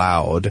blue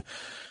cloud.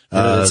 You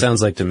know what it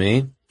sounds like to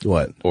me?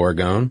 What?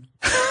 Orgone.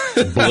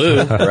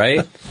 Blue,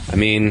 right? I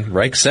mean,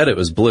 Reich said it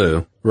was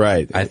blue.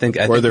 Right. I think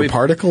were there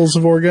particles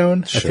of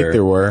orgone? Sure. I think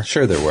there were.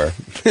 Sure there were.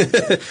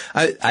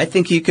 I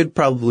think you could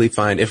probably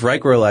find, if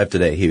Reich were alive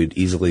today, he would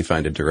easily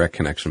find a direct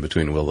connection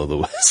between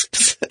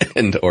Will-o'-the-Wisps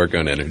and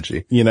orgone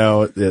energy. You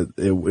know,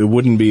 it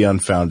wouldn't be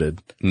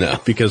unfounded. No.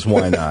 Because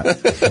why not?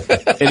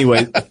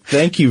 Anyway,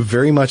 thank you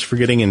very much for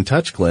getting in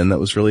touch, Glenn. That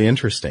was really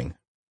interesting.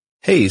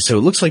 Hey, so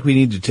it looks like we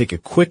need to take a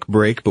quick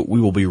break, but we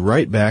will be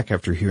right back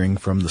after hearing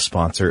from the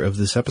sponsor of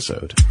this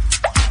episode.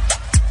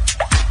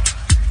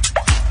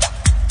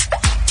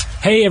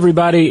 Hey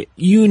everybody,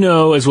 you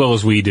know as well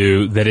as we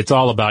do that it's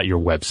all about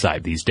your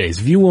website these days.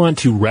 If you want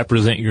to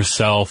represent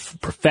yourself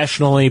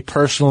professionally,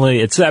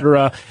 personally,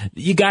 etc.,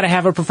 you gotta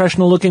have a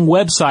professional looking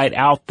website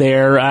out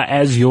there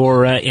as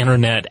your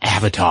internet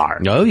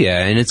avatar. Oh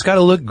yeah, and it's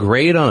gotta look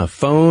great on a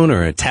phone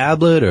or a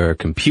tablet or a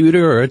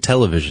computer or a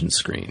television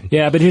screen.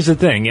 Yeah, but here's the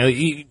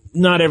thing.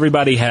 Not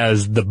everybody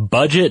has the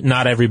budget.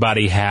 Not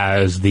everybody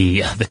has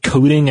the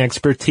coding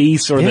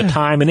expertise or the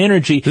time and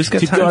energy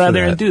to go out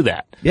there and do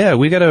that. Yeah,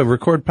 we gotta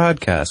record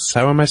podcasts.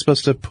 How am I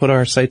supposed to put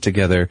our site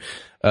together?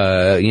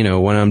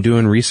 When I'm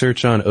doing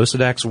research on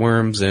Osedax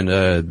worms and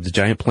the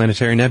giant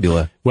planetary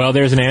nebula. Well,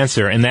 there's an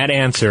answer, and that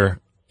answer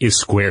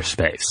is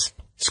Squarespace.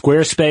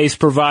 Squarespace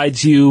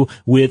provides you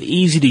with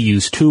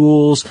easy-to-use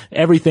tools,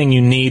 everything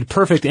you need,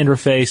 perfect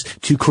interface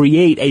to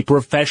create a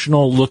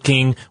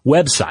professional-looking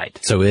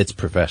website. So it's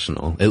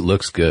professional. It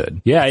looks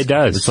good. Yeah, it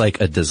does. It's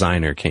like a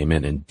designer came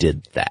in and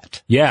did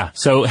that. Yeah.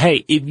 So,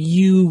 hey, if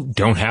you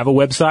don't have a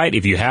website,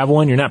 if you have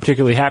one you're not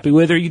particularly happy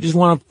with, or you just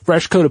want a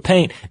fresh coat of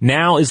paint,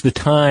 now is the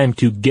time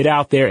to get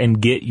out there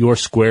and get your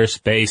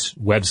Squarespace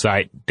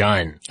website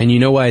done. And you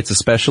know why it's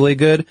especially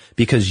good?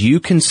 Because you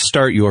can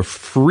start your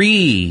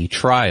free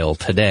trial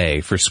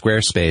today for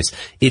Squarespace.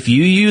 If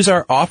you use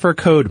our offer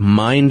code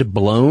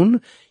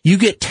MINDBLOWN, you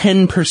get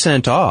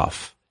 10%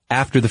 off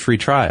after the free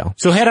trial.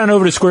 So head on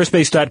over to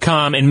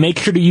squarespace.com and make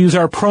sure to use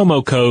our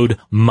promo code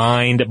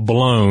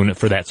MINDBLOWN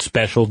for that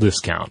special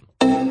discount.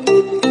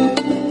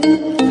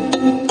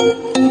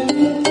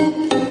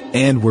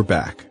 And we're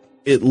back.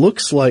 It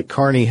looks like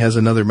Carney has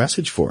another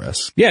message for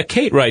us. Yeah,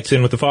 Kate writes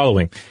in with the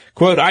following.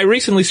 Quote, I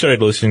recently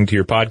started listening to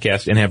your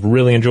podcast and have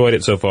really enjoyed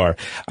it so far.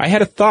 I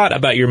had a thought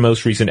about your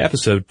most recent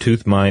episode,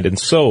 Tooth, Mind, and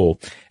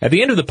Soul. At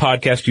the end of the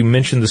podcast, you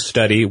mentioned the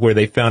study where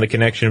they found a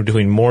connection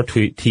between more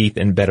teeth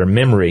and better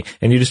memory,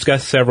 and you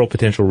discussed several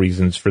potential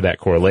reasons for that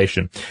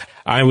correlation.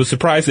 I was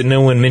surprised that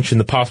no one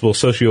mentioned the possible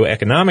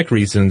socioeconomic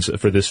reasons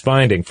for this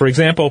finding. For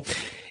example,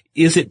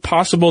 is it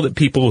possible that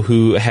people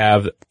who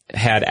have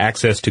had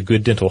access to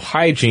good dental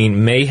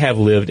hygiene may have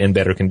lived in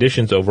better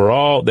conditions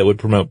overall that would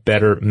promote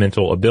better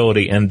mental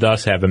ability and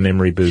thus have a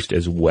memory boost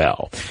as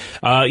well?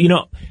 I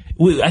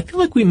feel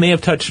like we may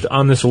have touched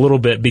on this a little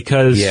bit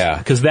because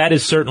that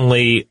is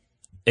certainly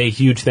a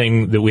huge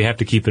thing that we have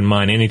to keep in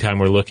mind anytime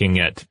we're looking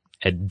at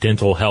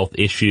dental health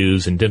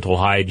issues and dental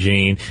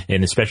hygiene,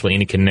 and especially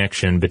any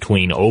connection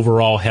between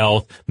overall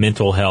health,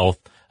 mental health,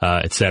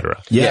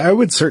 etc. Yeah, I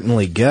would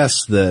certainly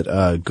guess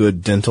that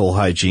good dental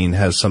hygiene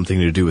has something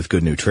to do with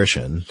good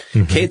nutrition.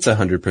 Mm-hmm. Kate's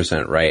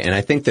 100% right, and I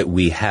think that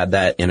we had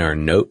that in our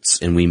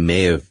notes, and we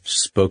may have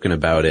spoken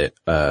about it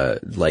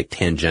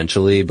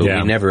tangentially, but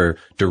we never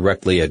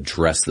directly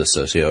addressed the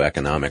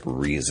socioeconomic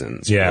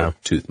reasons for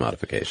tooth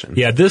modification.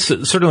 Yeah, this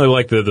certainly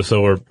like the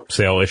solar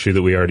sail issue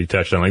that we already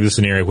touched on. Like this is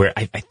an area where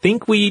I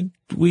think we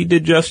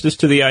did justice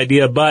to the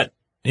idea, but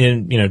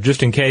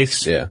just in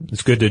case. Yeah.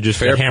 It's good to just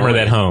Fair hammer point.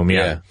 that home.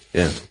 Yeah.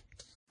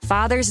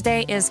 Father's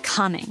Day is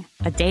coming,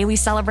 a day we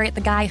celebrate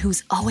the guy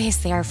who's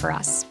always there for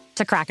us.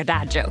 To crack a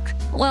dad joke.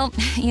 Well,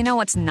 you know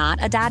what's not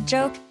a dad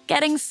joke?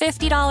 Getting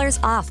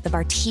 $50 off the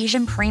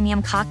Bartesian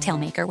Premium Cocktail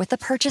Maker with the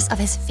purchase of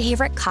his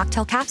favorite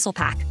cocktail capsule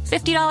pack.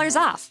 $50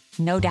 off.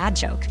 No dad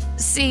joke.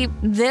 See,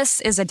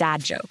 this is a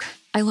dad joke.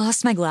 I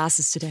lost my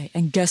glasses today,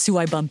 and guess who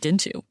I bumped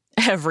into?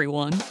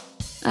 Everyone.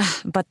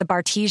 But the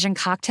Bartesian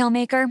Cocktail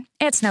Maker,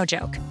 it's no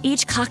joke.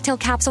 Each cocktail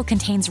capsule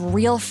contains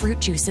real fruit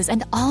juices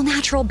and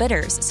all-natural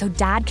bitters, so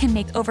Dad can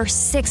make over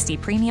 60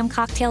 premium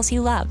cocktails he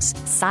loves.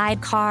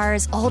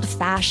 Sidecars, old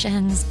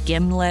fashions,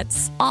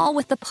 gimlets, all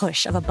with the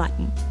push of a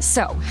button.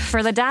 So,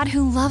 for the dad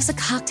who loves a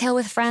cocktail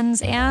with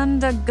friends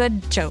and a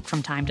good joke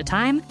from time to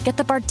time, get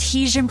the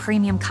Bartesian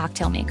Premium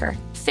Cocktail Maker.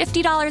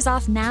 $50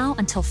 off now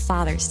until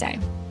Father's Day.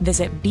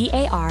 Visit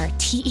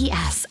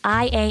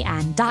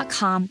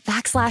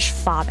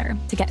BARTESIAN.com/father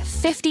to get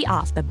 50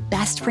 off the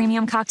best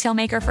premium cocktail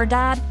maker for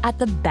dad at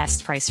the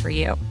best price for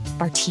you.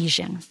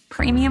 Bartesian.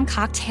 Premium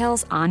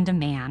cocktails on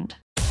demand.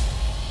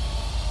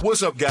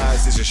 What's up,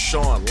 guys? This is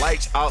Sean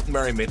Lights Out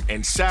Merriman,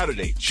 and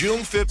Saturday, June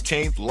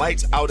 15th,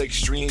 Lights Out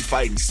Extreme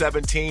Fighting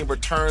 17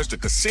 returns to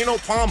Casino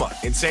Palma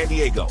in San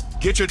Diego.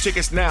 Get your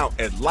tickets now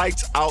at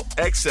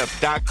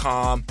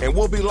lightsoutxf.com, and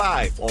we'll be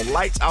live on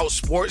Lights Out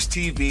Sports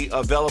TV,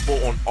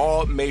 available on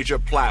all major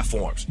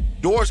platforms.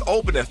 Doors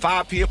open at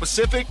 5 p.m.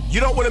 Pacific. You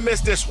don't want to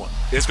miss this one.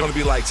 It's going to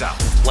be lights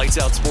out. Lights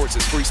Out Sports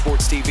is free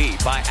sports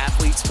TV by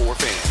athletes for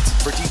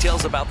fans. For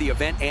details about the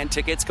event and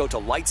tickets, go to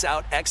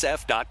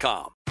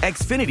lightsoutxf.com.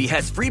 Xfinity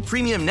has free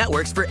premium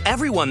networks for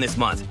everyone this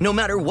month, no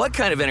matter what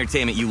kind of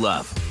entertainment you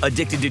love.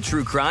 Addicted to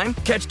true crime?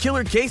 Catch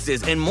killer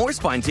cases and more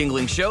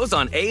spine-tingling shows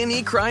on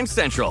A&E Crime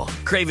Central.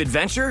 Crave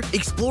adventure?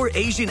 Explore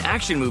Asian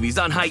action movies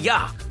on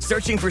Hi-Ya.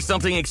 Searching for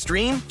something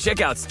extreme?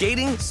 Check out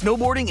skating,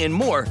 snowboarding, and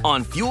more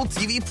on Fuel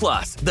TV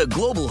Plus, the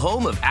global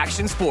home of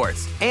action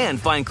sports. And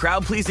find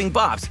crowd-pleasing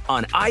bops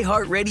on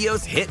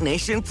iHeartRadio's Hit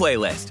Nation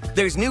playlist.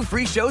 There's new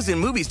free shows and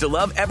movies to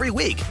love every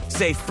week.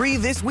 Say free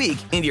this week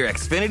in your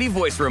Xfinity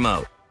voice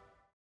remote.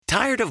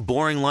 Tired of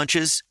boring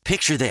lunches?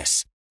 Picture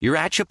this. You're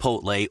at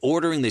Chipotle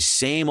ordering the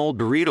same old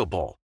burrito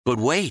bowl. But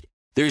wait,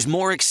 there's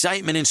more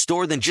excitement in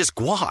store than just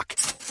guac.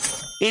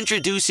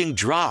 Introducing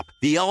Drop,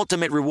 the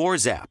ultimate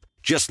rewards app.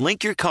 Just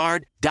link your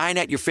card, dine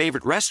at your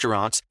favorite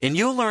restaurants, and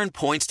you'll earn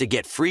points to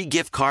get free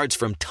gift cards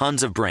from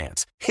tons of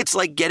brands. It's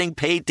like getting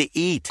paid to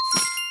eat.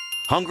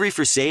 Hungry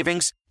for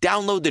savings?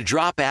 Download the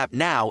Drop app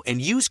now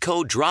and use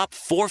code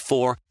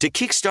DROP44 to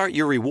kickstart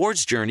your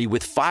rewards journey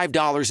with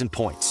 $5 in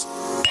points.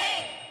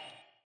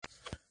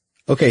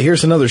 Okay,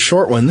 here's another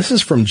short one. This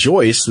is from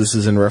Joyce. This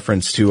is in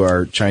reference to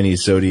our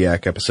Chinese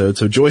Zodiac episode.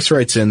 So Joyce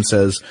writes in,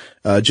 says,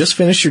 just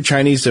finished your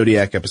Chinese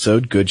Zodiac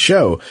episode. Good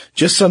show.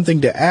 Just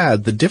something to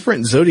add. The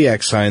different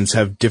Zodiac signs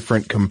have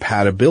different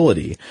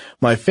compatibility.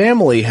 My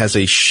family has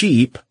a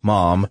sheep,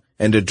 mom,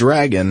 and a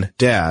dragon,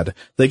 dad.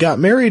 They got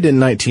married in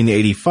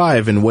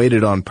 1985 and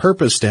waited on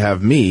purpose to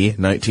have me,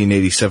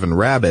 1987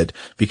 rabbit,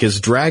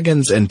 because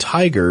dragons and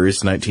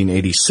tigers,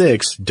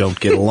 1986, don't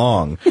get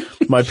along.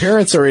 My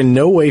parents are in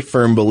no way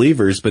firm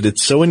believers, but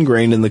it's so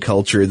ingrained in the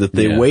culture that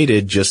they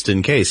waited just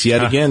in case.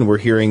 Yet again, we're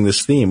hearing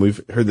this theme. We've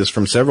heard this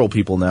from several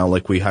people now,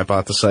 like we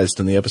hypothesized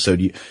in the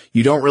episode.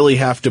 You don't really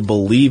have to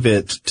believe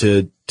it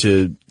to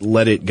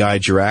let it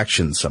guide your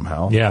actions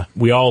somehow. Yeah,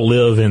 we all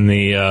live in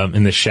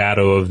the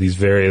shadow of these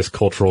various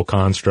cultural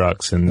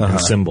constructs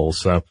and symbols.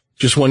 So,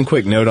 just one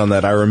quick note on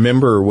that. I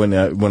remember when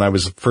I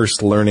was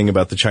first learning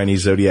about the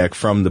Chinese Zodiac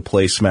from the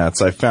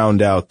placemats, I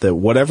found out that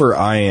whatever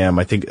I am,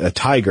 I think a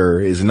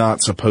tiger is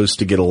not supposed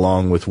to get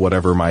along with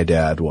whatever my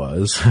dad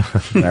was.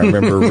 I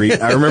remember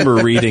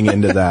reading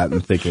into that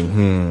and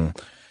thinking,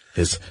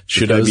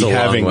 should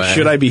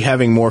I be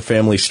having more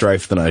family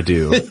strife than I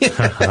do?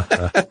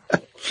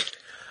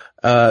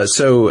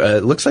 So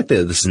it looks like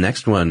this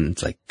next one,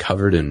 it's like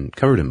covered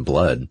in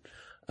blood.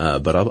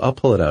 But I'll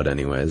pull it out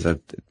anyways. I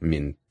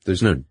mean,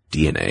 there's no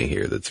DNA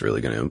here that's really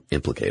going to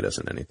implicate us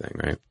in anything,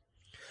 right?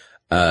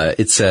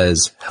 It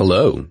says,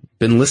 hello,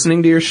 been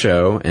listening to your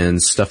show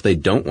and stuff they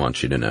don't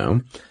want you to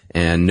know,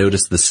 and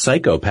noticed the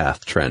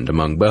psychopath trend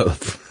among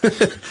both.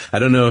 I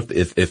don't know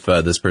if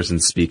this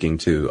person's speaking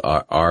to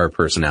our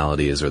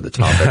personalities or the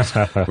topics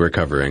we're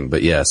covering,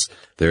 but yes,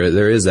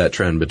 there is that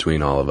trend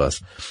between all of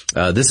us.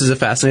 This is a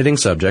fascinating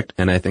subject,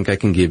 and I think I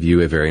can give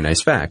you a very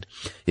nice fact.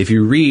 If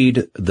you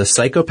read The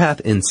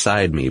Psychopath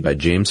Inside Me by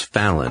James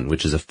Fallon,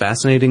 which is a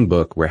fascinating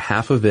book where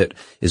half of it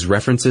is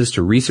references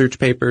to research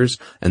papers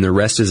and the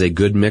rest is a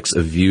good mix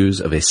of views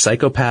of a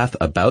psychopath,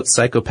 about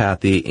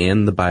psychopathy,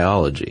 and the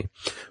biology.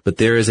 But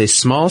there is a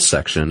small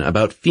section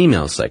about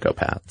female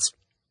psychopaths.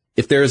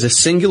 If there is a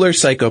singular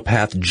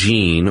psychopath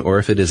gene, or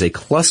if it is a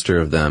cluster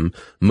of them,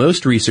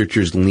 most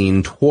researchers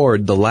lean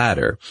toward the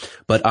latter.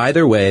 But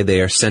either way, they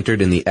are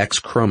centered in the X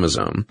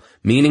chromosome,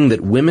 meaning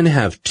that women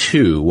have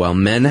 2, while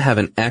men have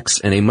an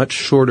X and a much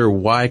shorter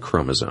Y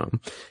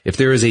chromosome. If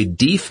there is a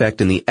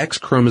defect in the X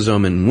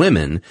chromosome in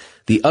women,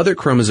 the other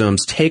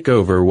chromosomes take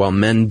over while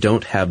men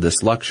don't have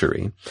this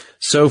luxury.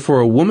 So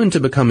for a woman to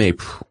become a,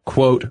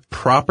 quote,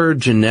 proper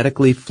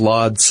genetically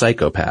flawed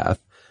psychopath,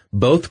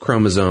 both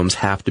chromosomes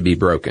have to be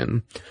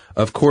broken.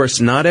 Of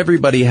course, not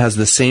everybody has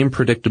the same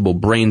predictable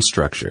brain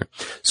structure,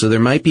 so there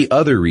might be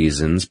other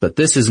reasons, but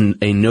this is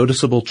a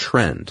noticeable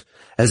trend.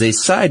 As a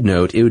side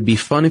note, it would be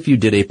fun if you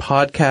did a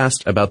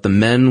podcast about the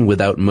men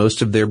without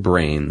most of their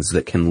brains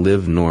that can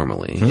live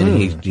normally.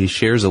 And he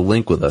shares a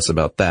link with us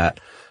about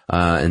that,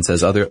 and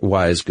says,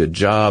 otherwise, good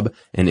job,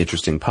 an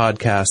interesting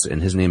podcast,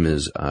 and his name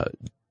is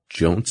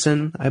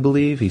Johnson, I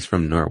believe. He's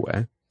from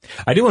Norway.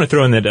 I do want to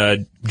throw in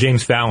that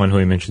James Fallon, who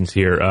he mentions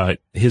here,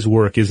 his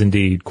work is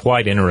indeed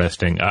quite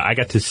interesting. I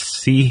got to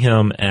see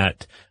him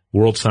at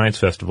World Science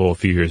Festival a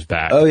few years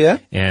back. Oh, yeah?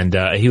 And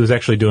he was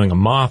actually doing a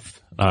moth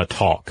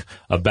talk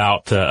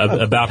about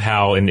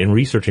how in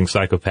researching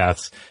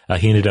psychopaths,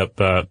 he ended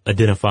up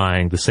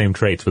identifying the same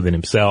traits within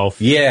himself.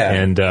 Yeah.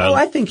 And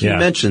I think you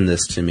mentioned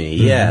this to me.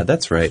 Mm-hmm. Yeah,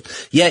 that's right.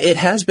 Yeah, it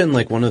has been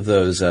like one of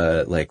those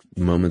like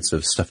moments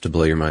of stuff to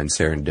blow your mind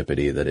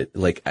serendipity that it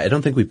like I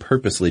don't think we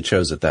purposely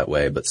chose it that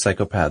way, but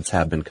psychopaths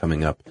have been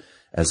coming up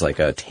as like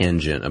a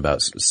tangent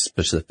about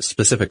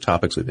specific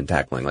topics we've been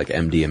tackling, like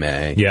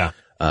MDMA. Yeah.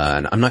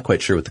 And I'm not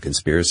quite sure what the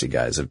conspiracy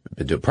guys have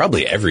been doing.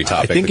 Probably every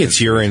topic. I think it's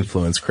your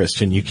influence,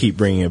 Christian. You keep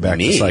bringing it back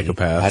to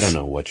psychopaths. I don't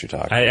know what you're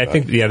talking about. I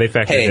think, they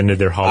factored into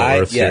their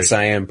Hollow Earth series. Yes,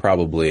 I am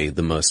probably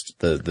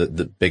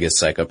the biggest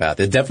psychopath.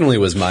 It definitely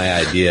was my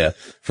idea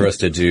for us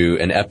to do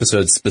an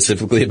episode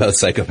specifically about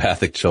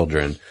psychopathic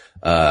children.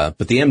 But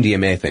the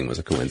MDMA thing was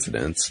a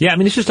coincidence. Yeah, I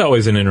mean, it's just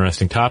always an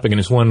interesting topic, and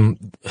it's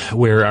one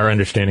where our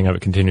understanding of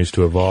it continues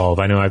to evolve.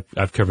 I know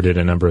I've covered it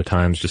a number of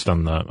times just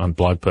on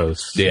blog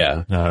posts.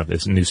 Yeah.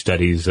 As new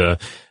studies,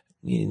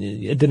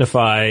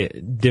 identify,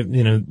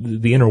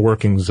 the inner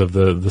workings of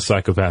the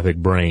psychopathic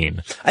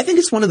brain. I think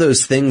it's one of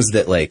those things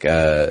that like,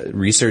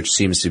 research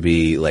seems to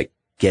be like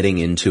getting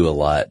into a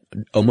lot,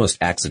 almost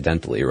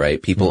accidentally,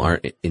 right? People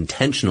aren't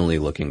intentionally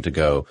looking to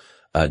go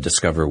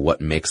discover what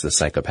makes the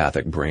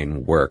psychopathic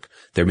brain work.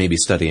 They're maybe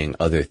studying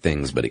other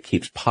things, but it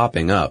keeps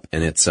popping up,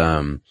 and it's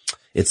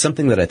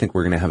something that I think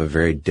we're going to have a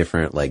very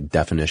different like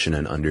definition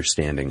and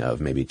understanding of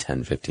maybe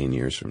 10, 15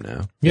 years from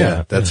now.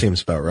 Yeah, that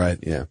seems about right.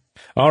 Yeah.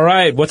 All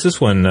right, what's this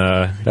one?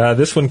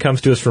 This one comes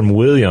to us from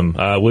William.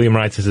 William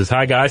writes and says,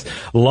 "Hi guys,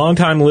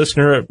 longtime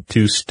listener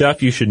to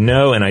Stuff You Should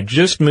Know, and I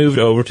just moved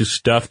over to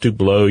Stuff to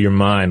Blow Your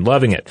Mind.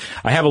 Loving it.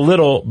 I have a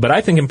little, but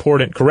I think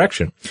important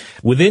correction.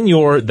 Within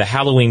the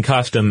Halloween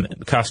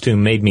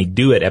costume made me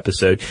do it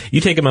episode,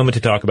 you take a moment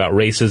to talk about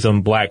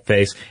racism,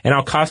 blackface, and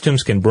how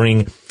costumes can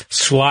bring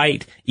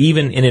slight,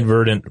 even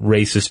inadvertent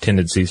racist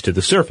tendencies to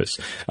the surface.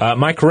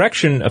 My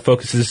correction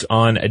focuses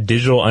on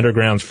Digital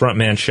Underground's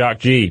frontman Shock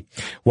G.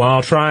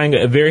 While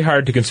trying very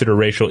hard to consider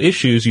racial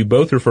issues, you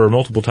both refer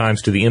multiple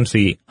times to the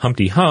MC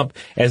Humpty Hump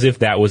as if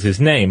that was his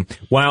name.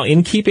 While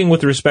in keeping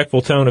with the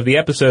respectful tone of the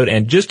episode,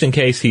 and just in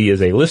case he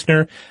is a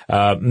listener,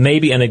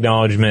 maybe an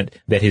acknowledgement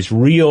that his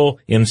real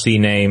MC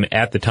name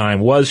at the time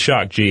was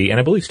Shock G, and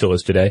I believe still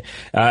is today,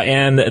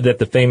 and that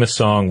the famous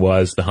song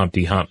was the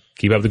Humpty Hump.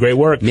 Keep up the great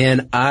work."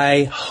 Man,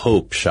 I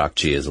hope Shock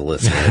G is a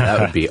listener. That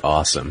would be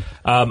awesome.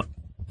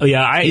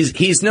 Yeah,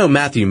 he's no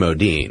Matthew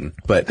Modine,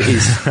 but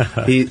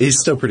he's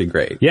still pretty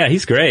great. Yeah,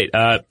 he's great.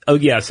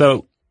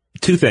 So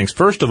two things.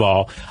 First of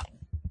all,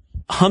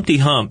 Humpty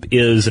Hump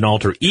is an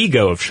alter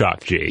ego of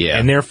Shock G,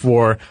 and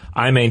therefore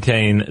I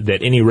maintain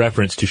that any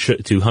reference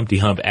to Humpty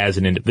Hump as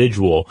an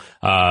individual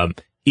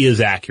is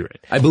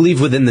accurate. I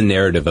believe within the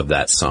narrative of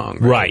that song.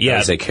 Right, yeah.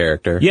 As a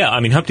character. Yeah, I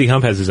mean, Humpty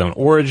Hump has his own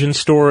origin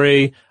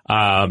story,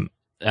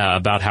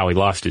 about how he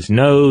lost his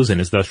nose and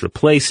has thus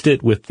replaced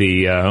it with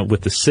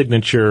the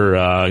signature,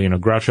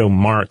 Groucho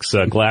Marx,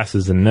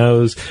 glasses and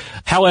nose.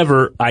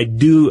 However, I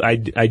do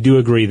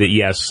agree that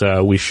yes,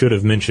 we should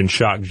have mentioned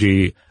Shock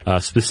G,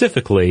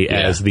 specifically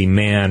as the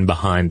man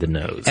behind the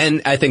nose.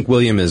 And I think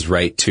William is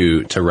right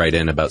to write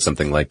in about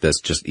something like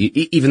this, just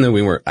even though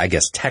we were, I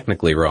guess,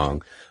 technically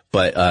wrong.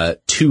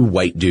 But, two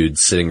white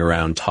dudes sitting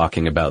around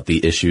talking about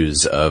the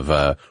issues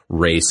of,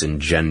 race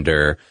and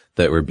gender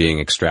that were being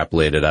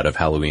extrapolated out of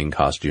Halloween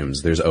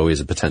costumes. There's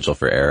always a potential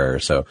for error.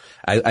 So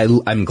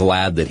I'm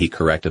glad that he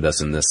corrected us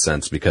in this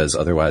sense, because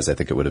otherwise I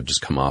think it would have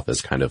just come off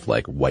as kind of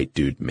like white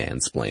dude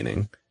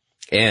mansplaining.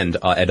 And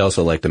I'd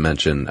also like to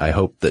mention, I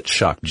hope that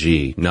Shock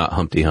G, not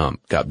Humpty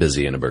Hump, got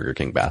busy in a Burger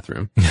King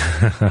bathroom.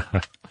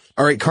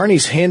 All right,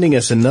 Carney's handing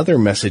us another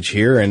message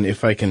here, and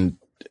if I can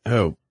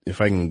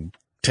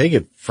take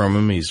it from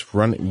him, he's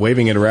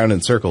waving it around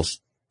in circles.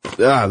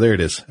 Ah, there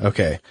it is.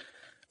 Okay.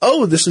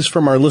 Oh, this is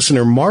from our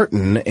listener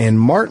Martin, and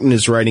Martin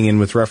is writing in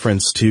with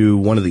reference to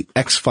one of the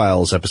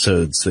X-Files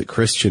episodes that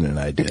Christian and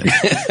I did.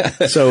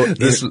 So,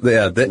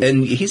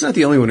 and he's not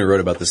the only one who wrote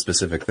about this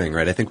specific thing,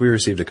 right? I think we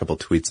received a couple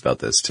tweets about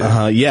this too.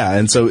 Yeah,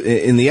 and so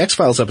in the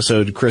X-Files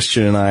episode,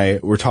 Christian and I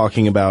were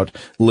talking about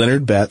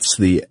Leonard Betts,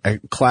 the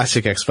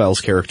classic X-Files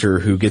character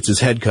who gets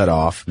his head cut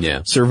off,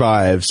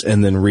 survives,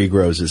 and then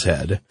regrows his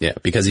head. Yeah,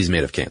 because he's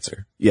made of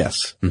cancer.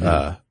 Yes.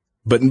 Mm-hmm.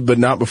 But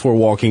not before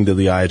walking to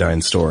the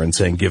iodine store and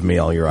saying, give me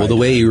all your iodine. Well,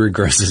 the way he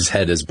regrows his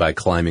head is by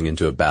climbing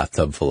into a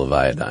bathtub full of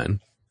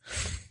iodine.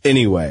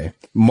 Anyway,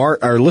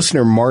 our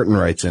listener Martin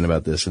writes in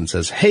about this and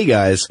says, hey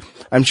guys,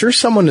 I'm sure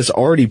someone has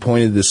already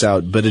pointed this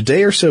out, but a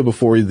day or so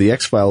before the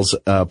X-Files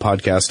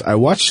podcast, I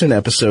watched an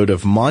episode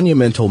of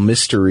Monumental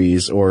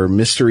Mysteries or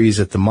Mysteries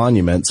at the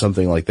Monument,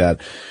 something like that,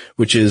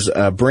 which is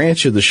a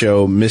branch of the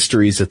show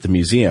Mysteries at the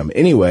Museum.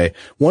 Anyway,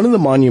 one of the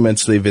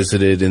monuments they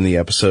visited in the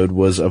episode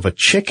was of a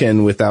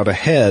chicken without a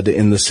head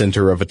in the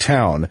center of a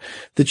town.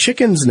 The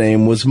chicken's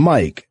name was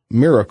Mike,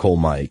 Miracle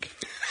Mike.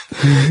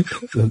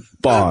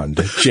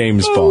 Bond,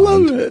 James Bond. I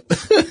love it.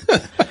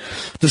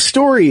 The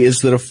story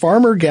is that a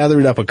farmer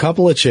gathered up a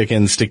couple of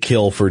chickens to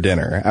kill for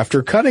dinner.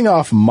 After cutting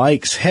off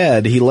Mike's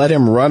head, he let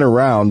him run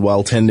around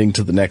while tending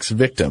to the next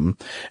victim.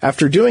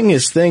 After doing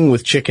his thing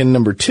with chicken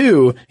number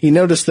 2, he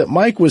noticed that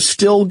Mike was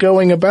still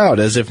going about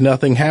as if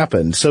nothing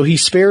happened, so he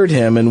spared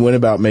him and went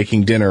about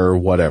making dinner or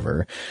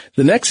whatever.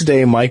 The next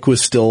day, Mike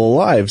was still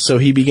alive, so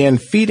he began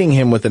feeding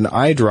him with an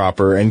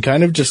eyedropper and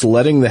kind of just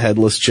letting the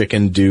headless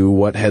chicken do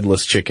what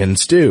headless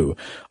chickens do.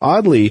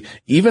 Oddly,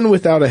 even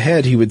without a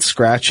head, he would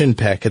scratch and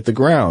peck at the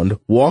ground,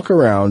 walk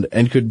around,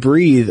 and could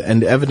breathe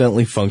and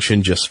evidently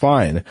function just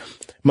fine.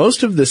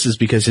 Most of this is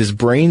because his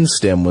brain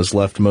stem was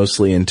left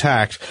mostly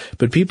intact,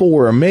 but people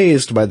were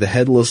amazed by the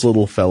headless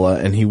little fella,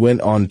 and he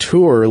went on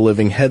tour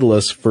living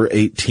headless for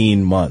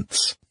 18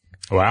 months.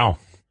 Wow.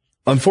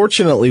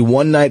 Unfortunately,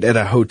 one night at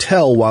a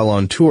hotel while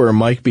on tour,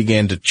 Mike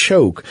began to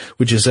choke,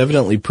 which is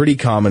evidently pretty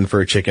common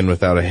for a chicken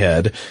without a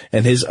head,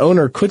 and his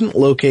owner couldn't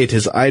locate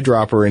his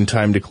eyedropper in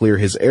time to clear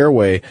his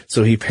airway,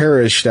 so he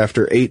perished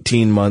after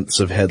 18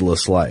 months of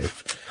headless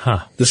life.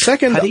 Huh. The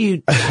second...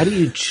 How do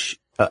you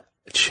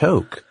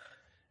choke?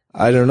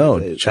 I don't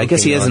know. I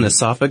guess he has an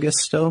esophagus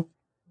still?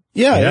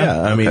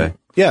 Yeah. I mean...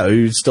 Yeah,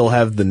 you still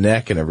have the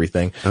neck and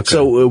everything. Okay.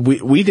 So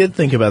we did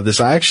think about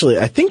this. I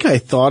think I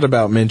thought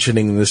about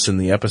mentioning this in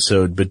the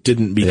episode, but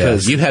didn't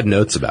because you had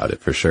notes about it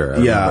for sure.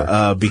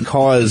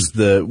 Because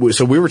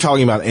so we were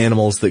talking about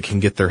animals that can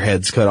get their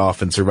heads cut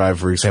off and survive.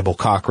 For example,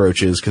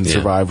 cockroaches can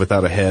survive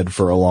without a head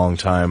for a long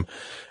time.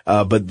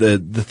 But the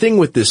thing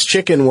with this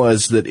chicken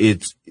was that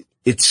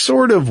it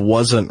sort of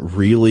wasn't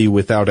really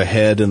without a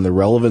head in the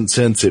relevant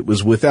sense. It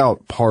was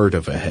without part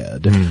of a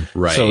head.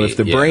 Right. So if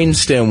the brain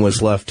stem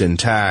was left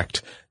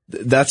intact,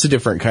 that's a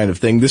different kind of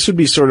thing. This would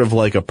be sort of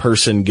like a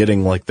person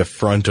getting like the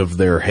front of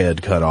their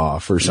head cut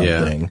off or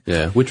something.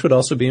 Yeah. Which would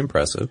also be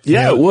impressive.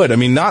 Yeah, it would. I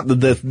mean, not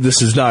that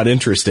this is not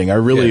interesting. I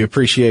really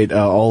appreciate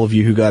all of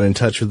you who got in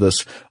touch with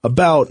us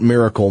about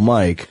Miracle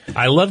Mike.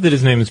 I love that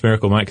his name is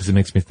Miracle Mike because it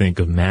makes me think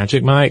of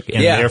Magic Mike,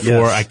 and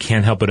therefore I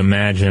can't help but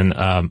imation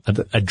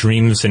a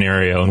dream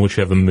scenario in which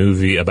you have a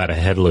movie about a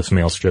headless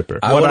male stripper.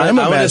 I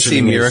want to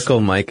see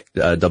Miracle Mike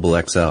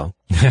XXL.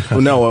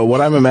 No, what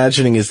I'm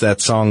imagining is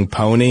that song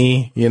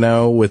Pony,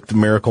 with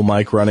Miracle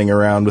Mike running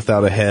around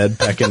without a head,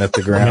 pecking at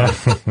the ground.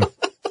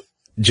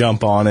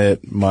 Jump on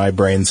it, my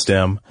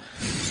brainstem.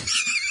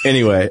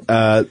 Anyway,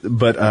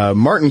 but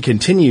Martin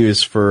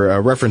continues for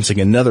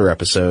referencing another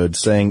episode,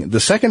 saying, the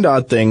second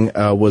odd thing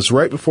was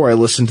right before I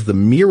listened to the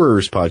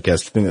Mirrors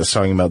podcast. I think that's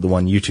talking about the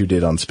one you two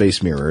did on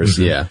space mirrors.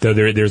 Yeah. Though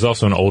there's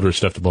also an older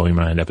Stuff to Blow Your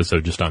Mind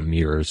episode just on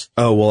mirrors.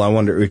 Oh, well, I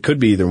wonder, it could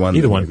be either one.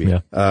 Either one, maybe.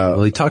 Yeah.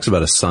 Well, he talks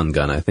about a sun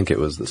gun. I think it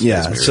was the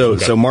space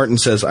mirrors. So Martin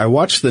says, I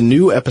watched the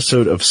new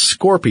episode of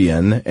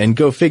Scorpion, and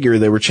go figure,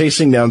 they were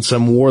chasing down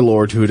some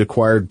warlord who had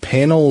acquired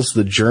panels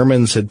the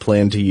Germans had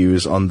planned to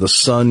use on the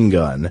sun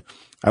gun.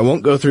 I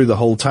won't go through the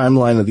whole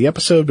timeline of the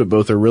episode, but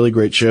both are really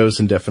great shows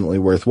and definitely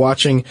worth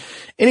watching.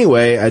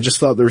 Anyway, I just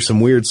thought there were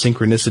some weird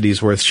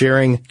synchronicities worth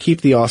sharing.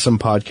 Keep the awesome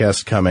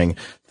podcast coming.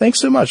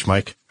 Thanks so much,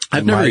 Mike.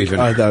 I've never even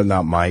heard.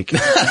 Not Mike.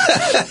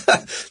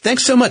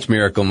 Thanks so much,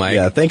 Miracle Mike.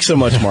 Yeah, thanks so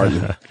much,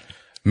 Martin.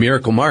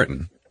 Miracle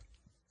Martin.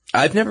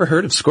 I've never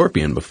heard of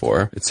Scorpion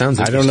before. It sounds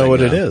interesting. I don't know what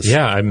it is.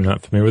 Yeah, I'm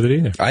not familiar with it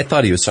either. I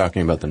thought he was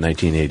talking about the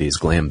 1980s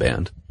glam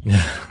band.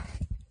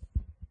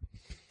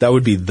 That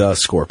would be the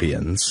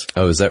Scorpions.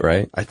 Oh, is that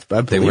right? I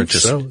believe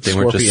so. They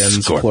weren't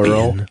just Scorpion.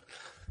 Plural.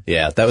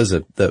 Yeah, that was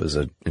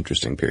an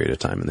interesting period of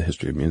time in the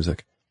history of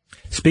music.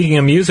 Speaking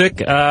of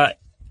music,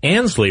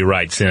 Ansley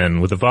writes in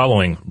with the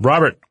following.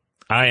 Robert,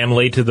 I am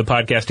late to the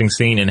podcasting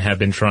scene and have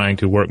been trying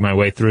to work my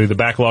way through the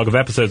backlog of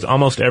episodes.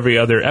 Almost every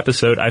other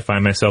episode, I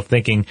find myself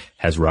thinking,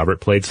 has Robert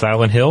played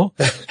Silent Hill?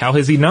 How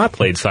has he not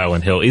played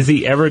Silent Hill? Is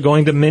he ever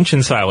going to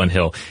mention Silent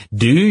Hill?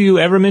 Do you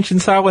ever mention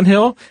Silent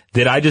Hill?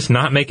 Did I just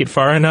not make it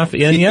far enough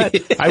in yet?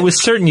 I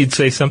was certain you'd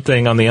say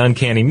something on the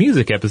Uncanny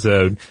Music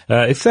episode,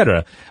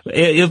 etc.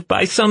 If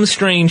by some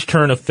strange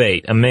turn of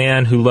fate, a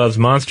man who loves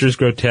monsters,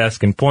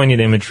 grotesque, and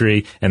poignant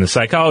imagery, and the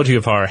psychology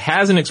of horror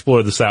hasn't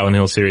explored the Silent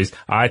Hill series,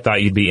 I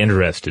thought you'd be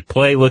interested.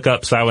 Look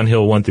up Silent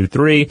Hill 1 through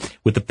 3,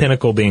 with the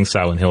pinnacle being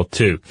Silent Hill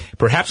 2.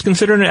 Perhaps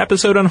consider an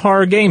episode on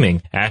horror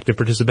gaming, active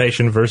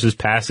participation versus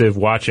passive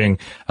watching,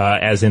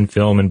 as in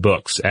film and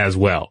books as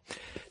well.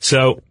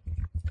 So,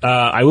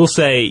 I will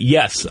say,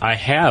 yes, I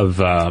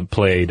have,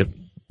 played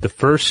the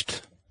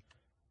first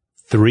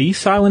 3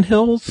 Silent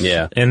Hills.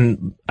 Yeah.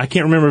 And I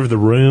can't remember if The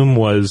Room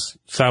was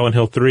Silent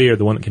Hill 3 or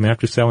the one that came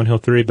after Silent Hill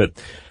 3,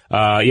 but,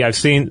 yeah,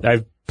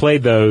 I've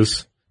played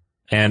those.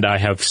 And I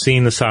have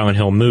seen the Silent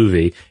Hill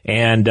movie,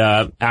 and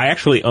I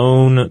actually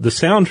own the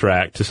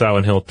soundtrack to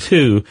Silent Hill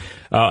 2.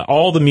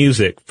 All the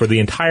music for the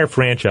entire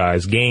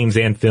franchise, games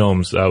and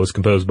films, was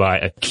composed by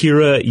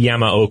Akira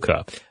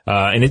Yamaoka.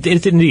 And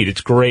it's indeed,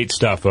 it's great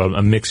stuff.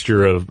 A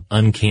mixture of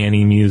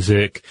uncanny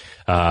music,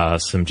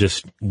 some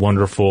just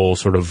wonderful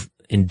sort of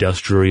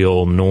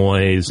industrial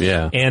noise,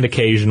 and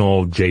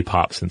occasional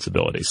J-pop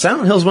sensibilities.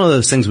 Silent Hill is one of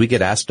those things we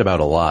get asked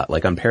about a lot.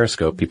 Like on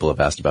Periscope, people have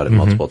asked about it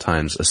multiple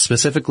times,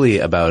 specifically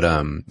about,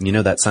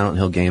 that Silent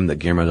Hill game that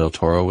Guillermo del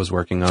Toro was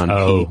working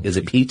on. Is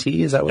it PT?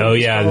 Is that what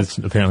it's called? That's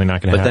apparently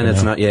not going to happen. But then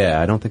it's not,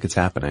 I don't think it's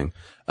happening.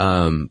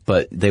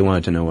 But they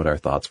wanted to know what our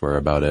thoughts were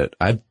about it.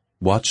 I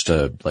watched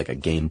a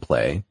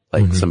gameplay,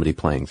 somebody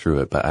playing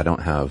through it, but I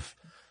don't have,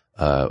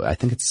 I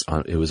think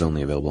it was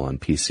only available on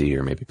PC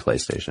or maybe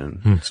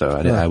PlayStation. So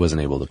I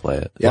wasn't able to play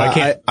it.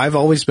 Yeah, I've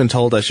always been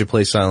told I should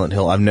play Silent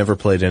Hill. I've never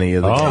played any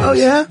of the games. Oh,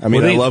 yeah? I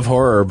mean, I love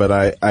horror, but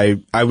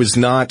I was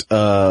not,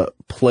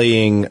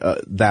 playing,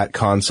 that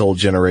console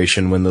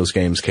generation when those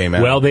games came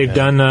out. Well, they've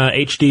done,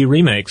 HD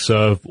remakes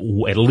of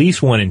at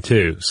least 1 and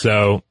 2.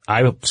 So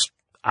I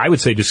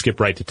would say just skip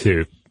right to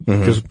 2.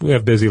 Because we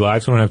have busy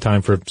lives. We don't have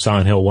time for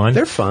Silent Hill 1.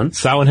 They're fun.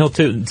 Silent Hill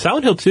 2.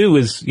 Silent Hill 2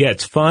 is,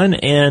 it's fun,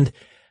 and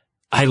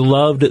I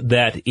loved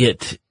that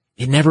it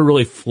never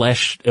really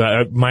fleshed,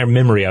 my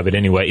memory of it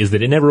anyway, is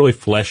that it never really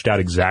fleshed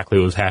out exactly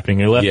what was happening.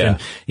 You're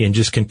left in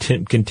just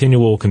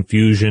continual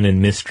confusion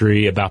and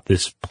mystery about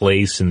this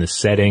place and the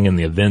setting and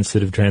the events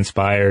that have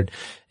transpired.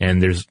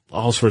 And there's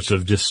all sorts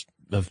of just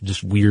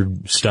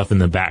weird stuff in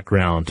the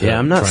background.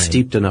 I'm not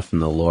steeped enough in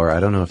the lore.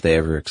 I don't know if they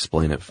ever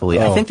explain it fully.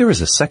 I think there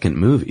was a second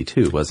movie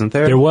too, wasn't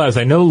there? There was.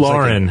 I know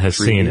Lauren has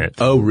seen it.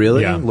 Oh,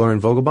 really? Yeah.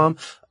 Lauren Vogelbaum?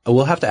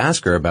 We'll have to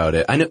ask her about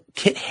it. I know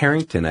Kit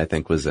Harington, I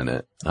think, was in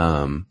it.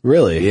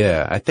 Really?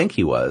 Yeah, I think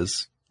he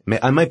was.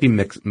 I might be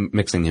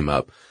mixing him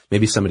up.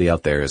 Maybe somebody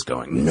out there is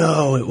going,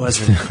 no, it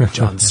wasn't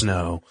Jon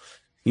Snow.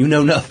 You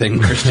know nothing,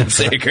 Christian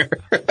Sager.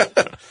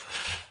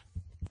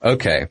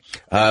 Okay.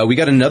 We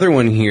got another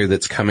one here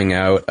that's coming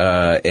out,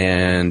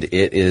 and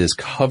it is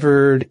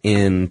covered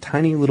in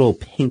tiny little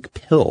pink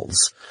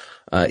pills.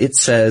 It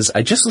says,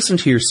 I just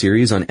listened to your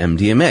series on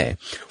MDMA.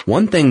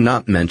 One thing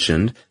not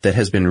mentioned that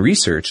has been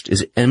researched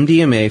is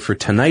MDMA for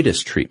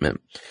tinnitus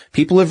treatment.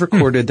 People have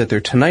recorded that their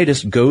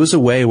tinnitus goes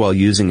away while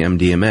using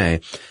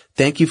MDMA.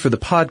 Thank you for the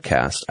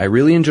podcast. I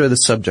really enjoy the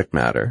subject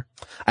matter.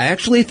 I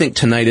actually think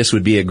tinnitus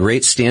would be a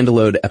great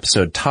standalone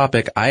episode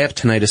topic. I have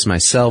tinnitus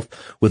myself.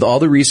 With all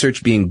the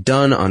research being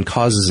done on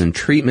causes and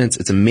treatments,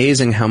 it's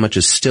amazing how much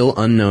is still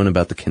unknown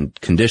about the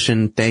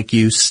condition. Thank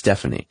you,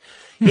 Stephanie.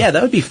 Yeah,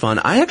 that would be fun.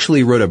 I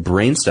actually wrote a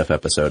Brain Stuff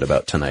episode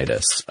about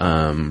tinnitus.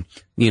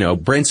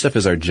 Brain Stuff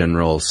is our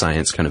general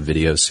science kind of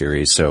video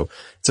series, so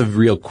it's a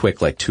real quick,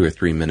 2 or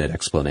 3 minute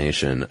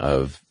explanation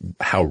of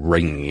how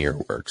ringing ear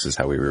works, is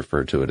how we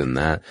refer to it in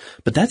that.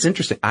 But that's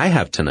interesting. I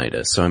have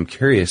tinnitus, so I'm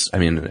curious. I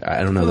mean,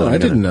 I don't know that I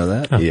didn't know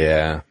that.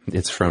 Yeah,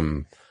 it's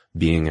from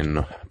being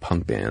in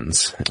punk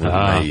bands in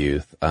my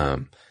youth,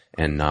 and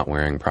not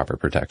wearing proper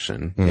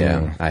protection.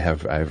 Yeah, I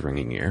have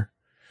ringing ear.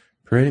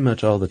 Pretty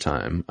much all the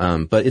time.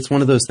 But it's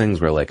one of those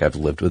things where I've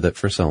lived with it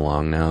for so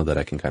long now that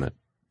I can kind of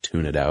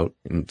tune it out.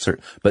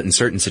 But in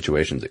certain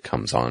situations it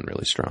comes on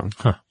really strong.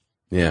 Huh.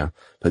 Yeah.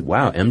 But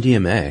wow,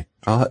 MDMA.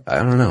 I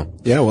don't know.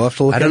 Yeah, we'll have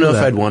to look into that. I don't know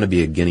if that. I'd want to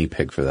be a guinea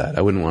pig for that.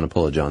 I wouldn't want to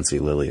pull a John C.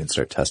 Lilly and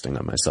start testing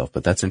on myself,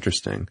 but that's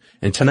interesting.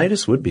 And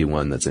tinnitus would be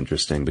one that's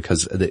interesting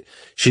because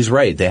she's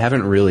right. They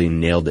haven't really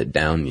nailed it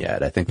down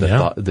yet. I think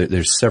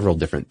there's several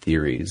different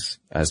theories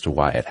as to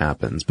why it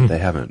happens, but they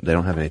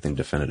don't have anything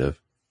definitive.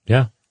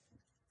 Yeah.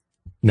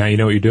 Now you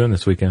know what you're doing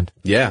this weekend.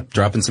 Yeah,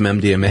 dropping some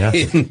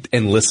MDMA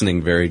and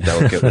listening very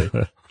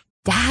delicately.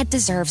 Dad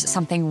deserves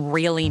something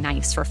really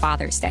nice for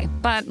Father's Day,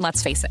 but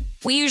let's face it,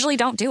 we usually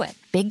don't do it.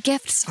 Big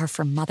gifts are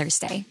for Mother's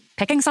Day.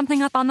 Picking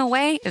something up on the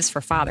way is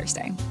for Father's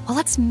Day. Well,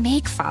 let's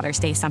make Father's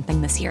Day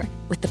something this year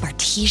with the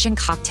Bartesian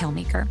Cocktail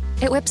Maker.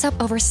 It whips up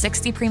over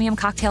 60 premium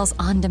cocktails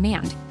on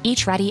demand,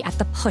 each ready at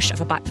the push of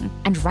a button.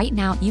 And right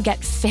now, you get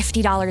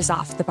 $50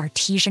 off the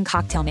Bartesian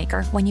Cocktail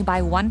Maker when you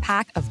buy one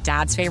pack of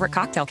Dad's favorite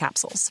cocktail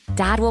capsules.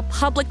 Dad will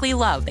publicly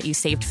love that you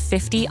saved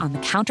 $50 on the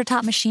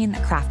countertop machine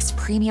that crafts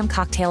premium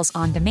cocktails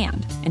on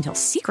demand. And he'll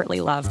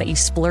secretly love that you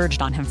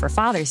splurged on him for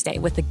Father's Day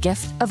with the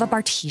gift of a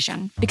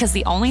Bartesian. Because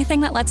the only thing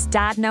that lets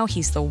Dad know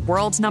he's the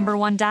world's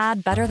 #1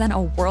 dad better than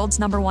a world's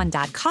 #1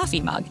 dad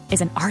coffee mug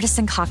is an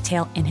artisan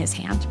cocktail in his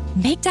hand.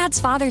 Make Dad's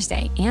Father's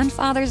Day and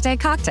Father's Day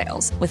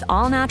cocktails with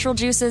all natural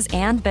juices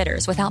and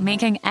bitters without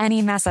making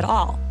any mess at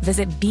all.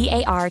 Visit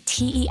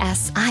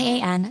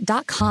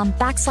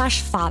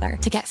BARTESIAN.com/father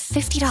to get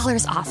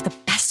 $50 off the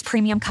best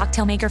premium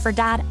cocktail maker for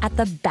Dad at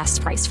the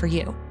best price for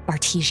you.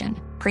 Bartesian.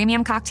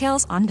 Premium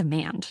cocktails on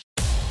demand.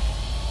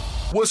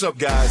 What's up,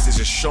 guys? This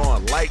is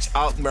Sean Lights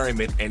Out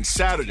Merriman, and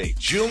Saturday,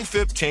 June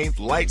 15th,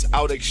 Lights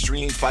Out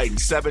Extreme Fighting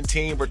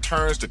 17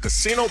 returns to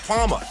Casino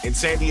Palma in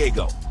San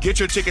Diego. Get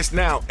your tickets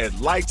now at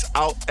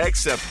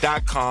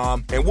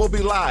lightsoutxf.com, and we'll be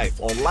live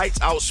on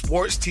Lights Out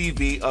Sports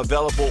TV,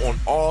 available on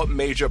all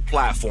major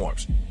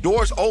platforms.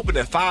 Doors open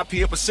at 5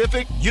 p.m.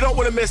 Pacific. You don't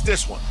want to miss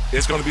this one.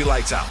 It's going to be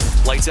lights out.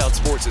 Lights Out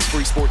Sports is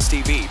free sports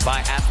TV by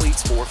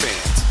athletes for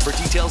fans. For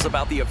details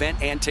about the event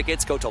and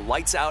tickets, go to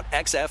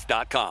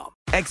lightsoutxf.com.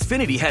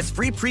 Xfinity has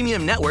free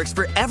premium networks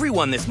for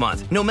everyone this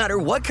month, no matter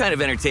what kind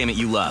of entertainment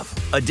you love.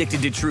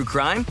 Addicted to true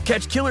crime?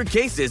 Catch killer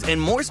cases and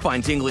more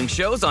spine-tingling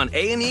shows on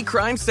A&E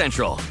Crime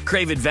Central.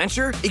 Crave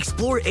adventure?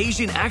 Explore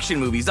Asian action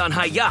movies on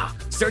Hi-YAH.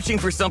 Searching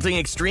for something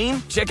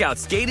extreme? Check out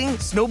skating,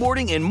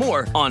 snowboarding, and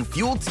more on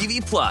Fuel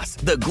TV Plus,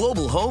 the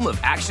global home of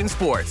action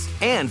sports.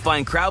 And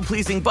find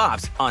crowd-pleasing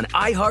bops on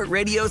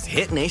iHeartRadio's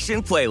Hit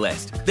Nation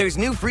playlist. There's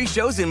new free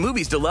shows and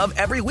movies to love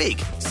every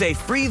week. Say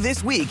free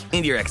this week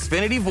in your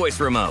Xfinity voice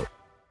remote.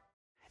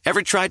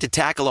 Ever tried to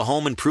tackle a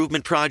home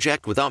improvement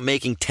project without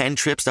making 10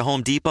 trips to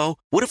Home Depot?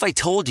 What if I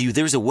told you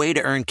there's a way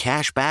to earn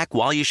cash back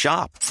while you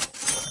shop?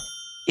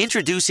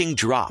 Introducing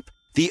Drop,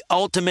 the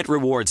ultimate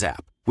rewards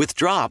app. With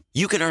Drop,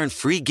 you can earn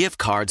free gift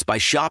cards by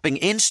shopping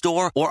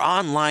in-store or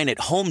online at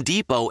Home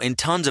Depot and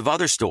tons of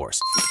other stores.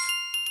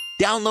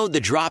 Download the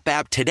Drop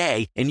app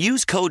today and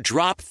use code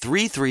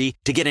DROP33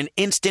 to get an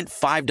instant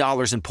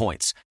 $5 in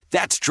points.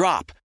 That's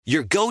Drop,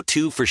 your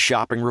go-to for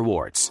shopping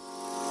rewards.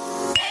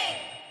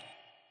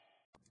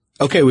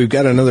 Okay, we've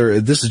got another,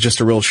 this is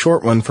just a real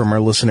short one from our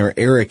listener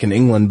Eric in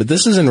England, but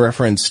this is in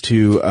reference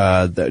to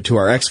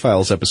our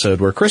X-Files episode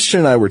where Christian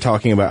and I were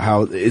talking about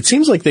how it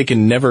seems like they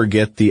can never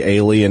get the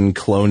alien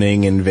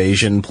cloning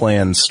invasion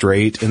plan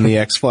straight in the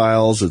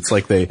X-Files. It's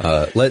like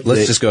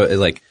let's just go,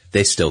 like,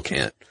 they still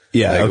can't.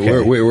 Yeah, like,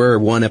 okay. We're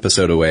one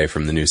episode away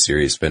from the new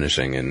series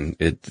finishing, and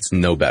it's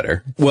no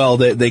better. Well,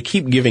 they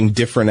keep giving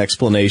different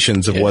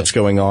explanations of what's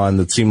going on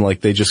that seem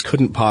like they just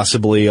couldn't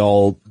possibly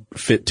all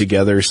fit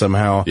together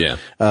somehow. Yeah.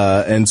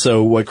 And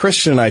so what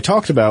Christian and I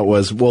talked about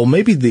was, well,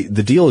 maybe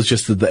the deal is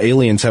just that the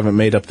aliens haven't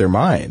made up their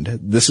mind.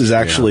 This is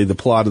actually the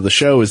plot of the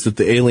show, is that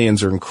the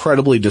aliens are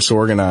incredibly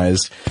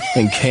disorganized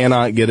and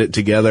cannot get it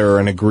together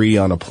and agree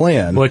on a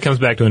plan. Well, it comes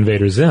back to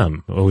Invader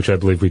Zim, which I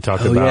believe we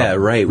talked about. Yeah,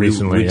 right.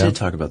 Recently. We did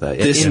talk about that.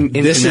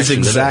 This is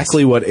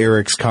exactly what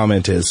Eric's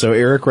comment is. So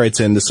Eric writes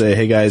in to say,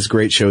 hey guys,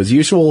 great show as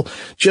usual.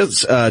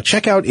 Just,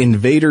 check out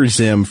Invader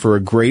Zim for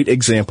a great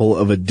example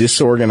of a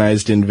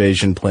disorganized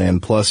invasion plan,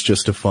 plus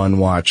just a fun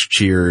watch.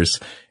 Cheers,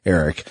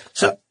 Eric.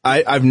 So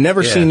I've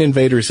never seen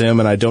Invader Zim,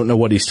 and I don't know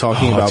what he's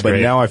talking about,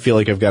 but now I feel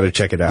like I've got to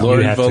check it out.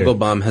 Lauren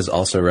Vogelbaum has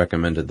also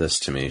recommended this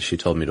to me. She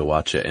told me to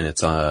watch it, and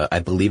it's I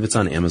believe it's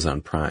on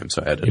Amazon Prime.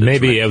 So I had to.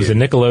 It was a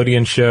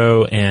Nickelodeon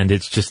show, and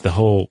it's just the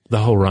whole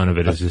run of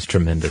it is just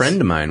tremendous. A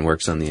friend of mine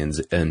works on the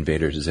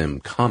Invader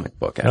Zim comic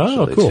book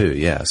actually too.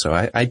 Yeah, so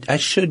I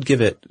should give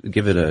it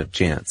a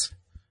chance.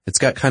 It's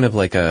got kind of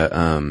like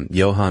a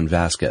Johan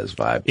Vasquez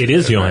vibe. It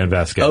is Johan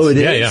Vasquez. Oh, it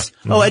is?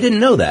 Yeah. Oh, I didn't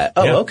know that.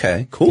 Oh,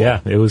 okay. Cool.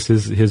 Yeah, it was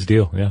his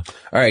deal, yeah.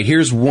 All right,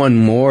 here's one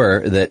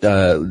more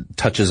that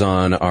touches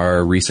on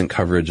our recent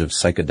coverage of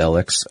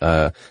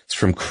psychedelics. It's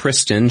from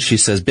Kristen. She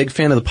says, big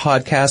fan of the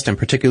podcast. I'm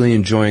particularly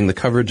enjoying the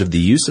coverage of the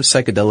use of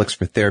psychedelics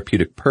for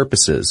therapeutic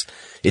purposes.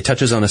 It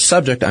touches on a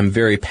subject I'm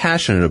very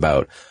passionate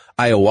about.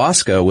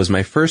 Ayahuasca was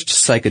my first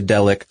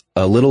psychedelic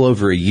a little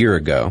over a year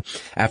ago.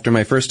 After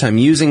my first time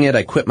using it,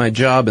 I quit my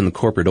job in the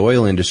corporate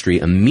oil industry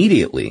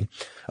immediately.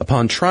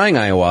 Upon trying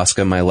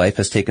ayahuasca, my life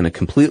has taken a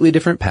completely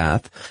different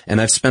path, and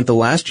I've spent the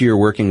last year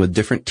working with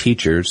different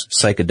teachers,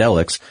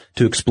 psychedelics,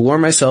 to explore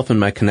myself and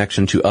my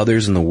connection to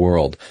others in the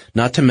world.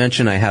 Not to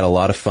mention I had a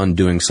lot of fun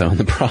doing so in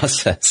the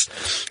process.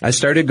 I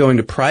started going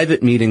to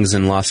private meetings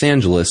in Los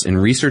Angeles in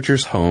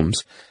researchers'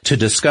 homes to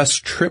discuss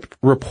trip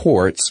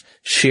reports,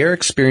 share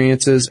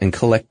experiences, and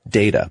collect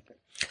data.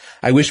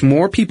 I wish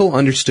more people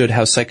understood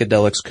how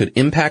psychedelics could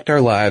impact our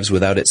lives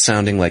without it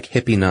sounding like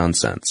hippie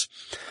nonsense.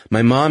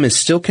 My mom is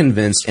still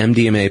convinced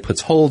MDMA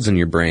puts holes in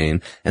your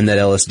brain and that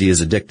LSD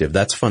is addictive.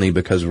 That's funny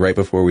because right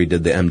before we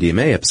did the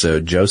MDMA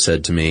episode, Joe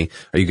said to me,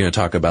 are you going to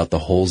talk about the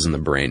holes in the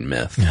brain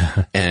myth?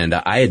 And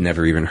I had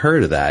never even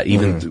heard of that,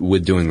 even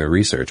with doing the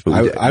research.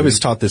 But I was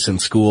taught this in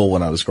school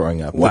when I was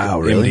growing up. Wow,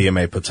 really?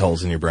 MDMA puts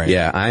holes in your brain.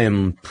 Yeah, I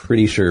am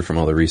pretty sure from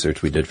all the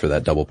research we did for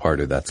that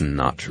double-parter, that's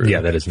not true. Yeah,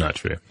 that is not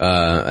true.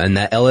 And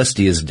that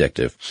LSD is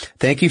addictive.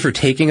 Thank you for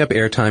taking up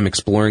airtime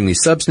exploring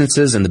these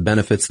substances and the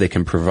benefits they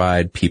can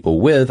provide people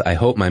with. I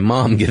hope my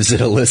mom gives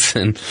it a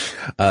listen.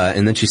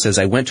 And then she says,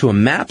 I went to a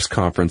MAPS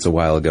conference a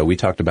while ago. We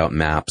talked about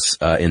MAPS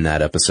in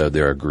that episode.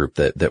 They're a group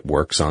that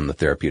works on the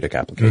therapeutic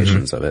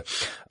applications of it.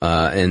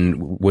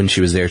 And when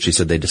she was there, she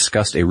said they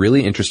discussed a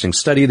really interesting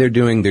study they're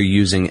doing. They're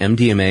using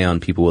MDMA on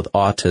people with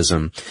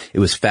autism. It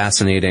was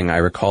fascinating. I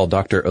recall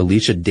Dr.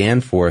 Alicia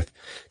Danforth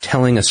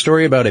telling a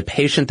story about a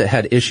patient that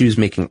had issues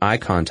making eye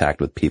contact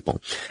with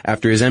people.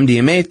 After his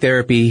MDMA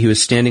therapy, he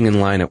was standing in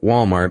line at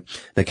Walmart.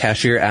 The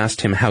cashier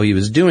asked him how he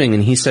was doing,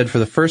 and he said for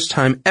the first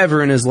time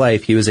ever in his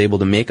life, he was able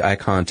to make eye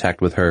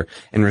contact with her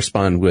and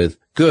respond with,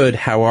 good,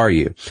 how are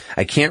you?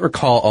 I can't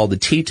recall all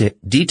the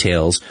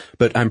details,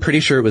 but I'm pretty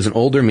sure it was an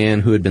older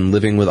man who had been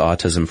living with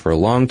autism for a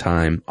long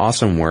time.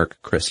 Awesome work,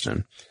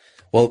 Kristen.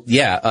 Well,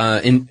 yeah,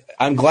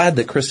 I'm glad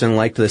that Kristen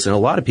liked this, and a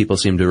lot of people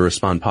seem to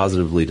respond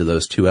positively to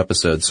those 2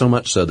 episodes, so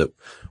much so that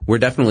we're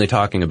definitely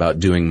talking about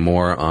doing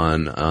more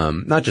on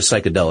not just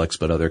psychedelics,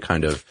 but other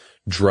kind of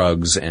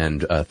drugs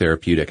and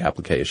therapeutic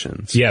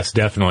applications. Yes,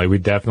 definitely. We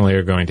definitely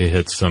are going to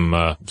hit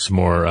some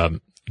more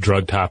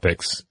drug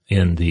topics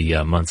in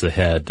the months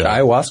ahead.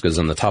 Ayahuasca's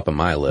on the top of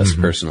my list,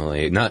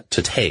 personally. Not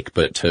to take,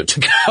 but to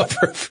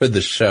cover for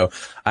the show.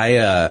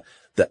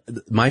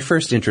 My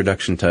first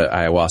introduction to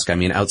ayahuasca, I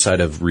mean, outside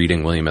of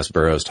reading William S.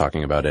 Burroughs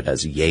talking about it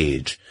as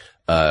Yage,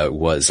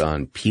 was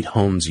on Pete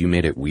Holmes' You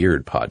Made It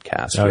Weird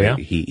podcast. Oh, yeah?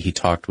 He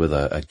talked with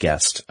a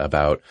guest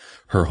about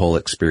her whole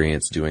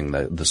experience doing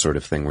the sort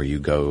of thing where you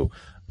go,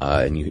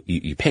 and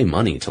you pay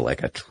money to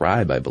like a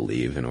tribe, I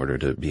believe, in order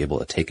to be able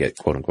to take it,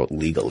 quote unquote,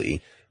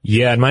 legally.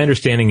 Yeah, and my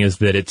understanding is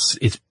that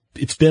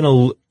it's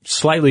been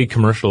slightly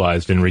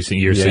commercialized in recent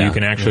years, so you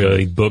can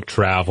actually book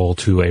travel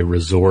to a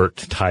resort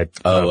type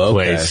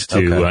place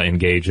to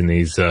engage in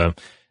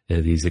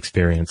these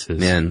experiences.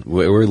 Man,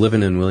 we're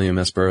living in William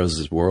S.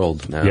 Burroughs'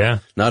 world now. Yeah.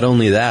 Not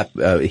only that,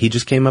 he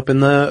just came up in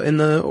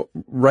the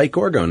Reich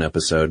Orgone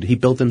episode. He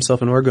built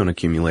himself an orgone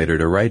accumulator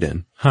to write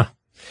in. Huh.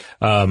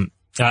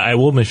 I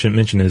will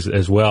mention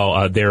as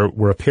well, there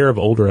were a pair of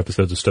older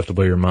episodes of Stuff to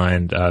Blow Your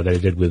Mind, that I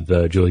did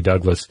with, Julie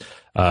Douglas,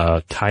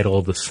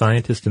 titled The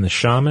Scientist and the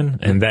Shaman.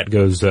 And that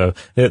goes,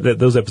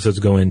 those episodes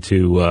go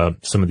into,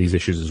 some of these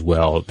issues as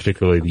well,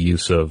 particularly the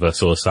use of,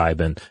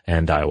 psilocybin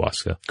and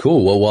ayahuasca.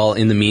 Cool. Well,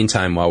 in the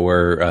meantime, while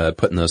we're,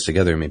 putting those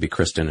together, maybe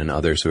Kristen and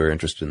others who are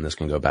interested in this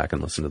can go back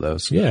and listen to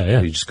those.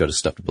 Yeah. You just go to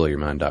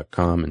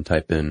stufftoblowyourmind.com and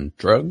type in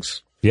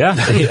drugs. Yeah.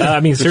 I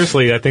mean,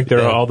 seriously, I think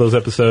there are all those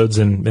episodes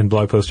and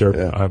blog posts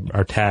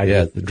are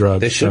tagged with drugs.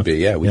 They should be.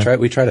 Yeah. We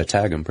try to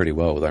tag them pretty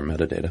well with our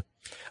metadata.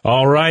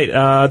 All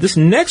right. This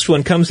next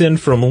one comes in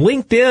from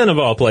LinkedIn of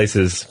all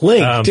places.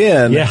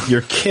 LinkedIn? Yeah.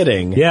 You're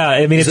kidding. Yeah.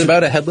 I mean, it's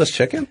about a headless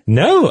chicken?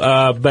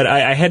 No. But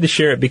I had to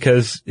share it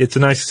because it's a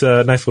nice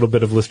little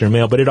bit of listener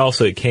mail, but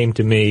it came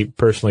to me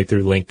personally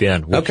through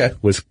LinkedIn, which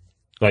was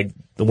like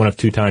one of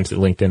 2 times that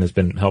LinkedIn has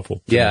been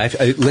helpful. Yeah,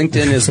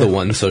 LinkedIn is the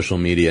one social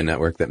media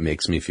network that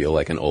makes me feel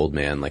like an old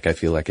man. Like I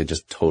feel like I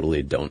just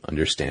totally don't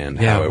understand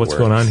how it works. What's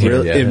going on here?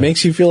 Really? Yeah. It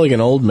makes you feel like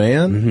an old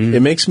man? Mm-hmm.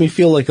 It makes me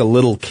feel like a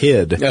little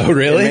kid. Oh,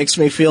 really? It makes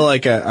me feel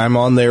like I'm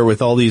on there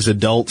with all these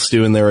adults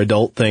doing their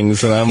adult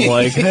things, and I'm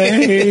like,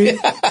 hey.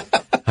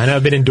 I know,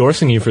 I've been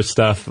endorsing you for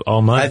stuff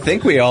all month. I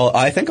think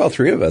all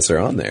 3 of us are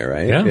on there,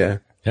 right? Yeah.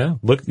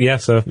 Yeah.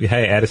 So,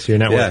 hey, add us to your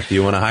network. Yeah, if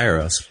you want to hire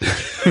us.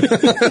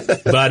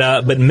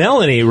 But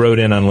Melanie wrote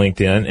in on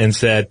LinkedIn and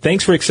said,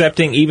 thanks for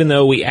accepting, even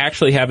though we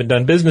actually haven't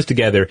done business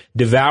together,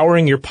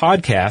 devouring your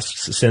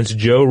podcasts since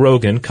Joe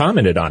Rogan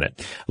commented on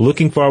it.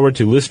 Looking forward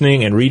to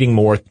listening and reading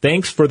more.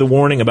 Thanks for the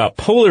warning about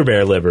polar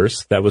bear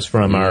livers. That was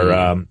from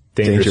our,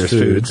 Dangerous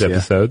Foods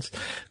episodes.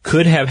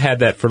 Could have had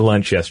that for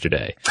lunch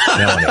yesterday.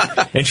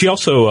 And she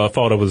also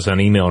followed up with us on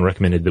email and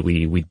recommended that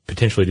we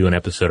potentially do an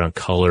episode on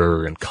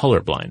color and color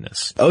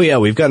blindness. Oh yeah,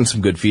 we've gotten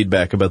some good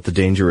feedback about the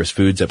Dangerous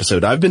Foods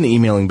episode. I've been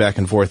emailing back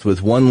and forth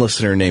with one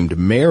listener named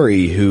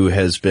Mary who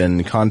has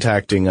been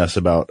contacting us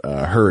about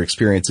her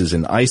experiences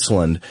in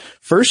Iceland.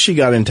 First she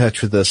got in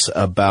touch with us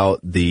about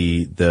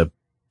the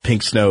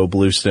Pink Snow,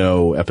 Blue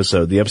Snow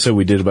episode, the episode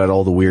we did about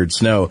all the weird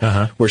snow,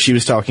 where she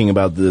was talking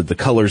about the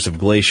colors of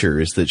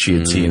glaciers that she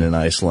had seen in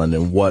Iceland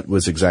and what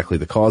was exactly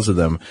the cause of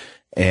them.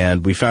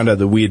 And we found out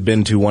that we had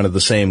been to one of the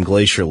same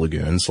glacier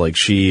lagoons, like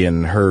she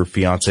and her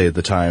fiance at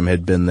the time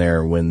had been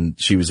there when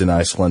she was in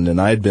Iceland,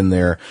 and I had been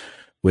there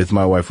with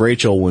my wife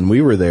Rachel when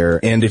we were there.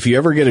 And if you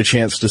ever get a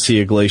chance to see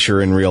a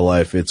glacier in real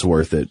life, it's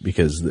worth it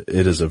because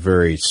it is a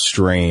very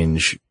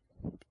strange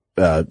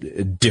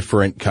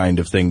different kind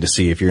of thing to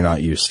see if you're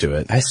not used to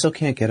it. I still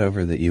can't get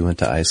over that you went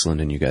to Iceland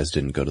and you guys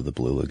didn't go to the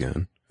Blue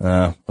Lagoon.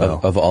 Well.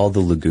 Of all the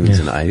lagoons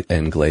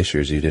and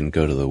glaciers, you didn't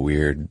go to the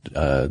weird,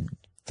 the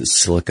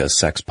silica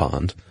sex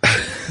pond.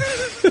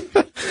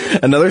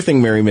 Another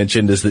thing Mary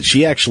mentioned is that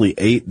she actually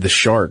ate the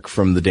shark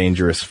from the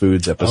Dangerous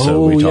Foods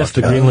episode we talked yes,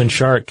 the about. Greenland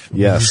shark.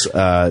 Yes,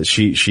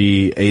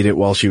 she ate it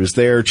while she was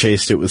there,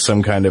 chased it with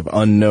some kind of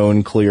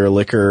unknown clear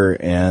liquor,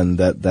 and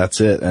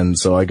that's it. And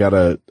so I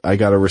gotta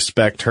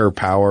respect her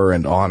power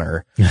and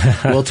honor.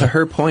 Well, to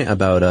her point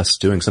about us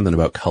doing something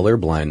about color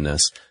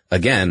blindness,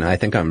 again, I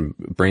think I'm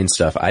brain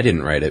stuff. I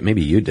didn't write it.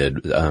 Maybe you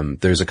did.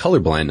 There's a color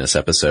blindness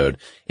episode.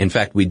 In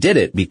fact, we did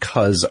it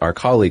because our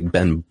colleague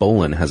Ben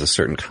Bolin has a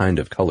certain kind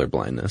of color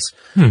blindness.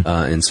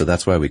 And so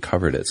that's why we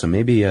covered it. So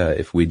maybe,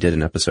 if we did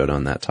an episode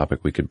on that topic,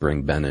 we could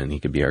bring Ben in. He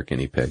could be our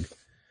guinea pig.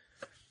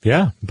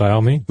 Yeah, by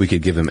all means. We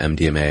could give him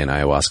MDMA and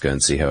ayahuasca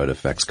and see how it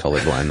affects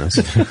color blindness.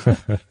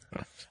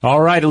 All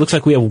right. It looks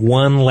like we have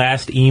one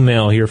last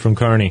email here from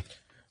Carney.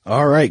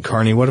 All right,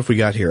 Carney, what have we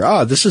got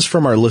here? This is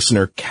from our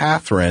listener,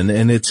 Catherine,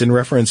 and it's in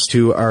reference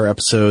to our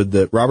episode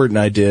that Robert and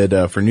I did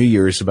for New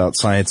Year's about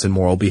science and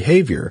moral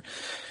behavior.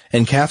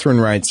 And Catherine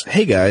writes,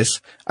 "Hey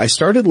guys, I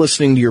started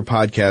listening to your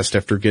podcast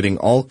after getting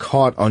all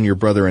caught on your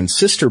brother and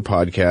sister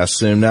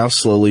podcasts and am now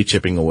slowly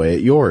chipping away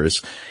at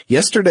yours.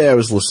 Yesterday I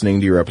was listening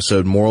to your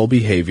episode Moral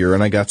Behavior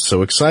and I got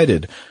so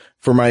excited.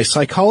 For my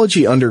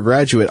psychology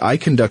undergraduate, I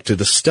conducted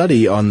a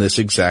study on this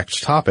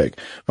exact topic.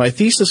 My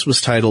thesis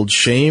was titled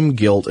Shame,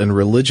 Guilt, and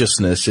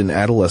Religiousness in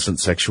Adolescent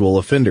Sexual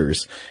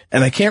Offenders.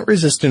 And I can't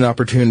resist an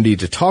opportunity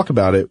to talk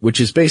about it, which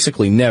is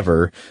basically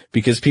never,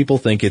 because people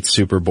think it's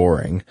super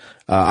boring.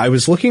 I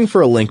was looking for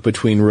a link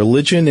between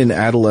religion in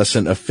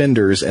adolescent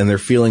offenders and their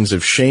feelings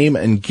of shame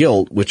and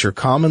guilt, which are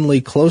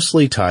commonly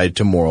closely tied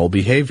to moral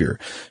behavior.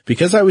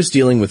 Because I was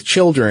dealing with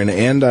children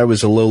and I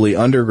was a lowly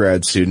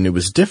undergrad student, it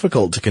was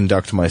difficult to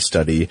conduct my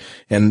study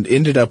and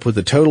ended up with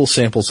a total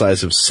sample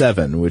size of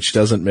 7, which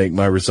doesn't make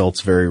my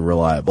results very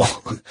reliable.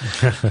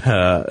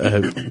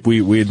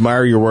 We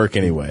admire your work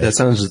anyway. That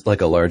sounds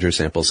like a larger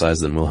sample size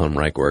than Wilhelm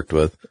Reich worked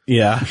with.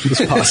 Yeah,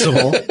 it's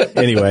possible.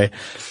 Anyway,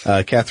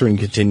 Catherine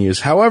continues,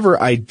 however,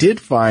 I did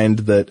find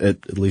that,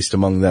 at least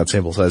among that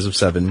sample size of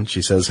 7,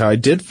 she says, how I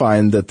did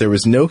find that there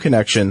was no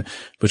connection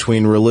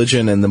between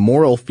religion and the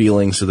moral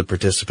feelings of the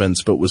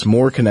participants, but was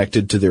more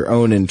connected to their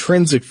own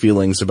intrinsic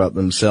feelings about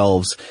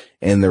themselves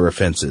and their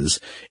offenses.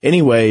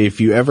 Anyway, if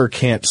you ever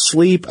can't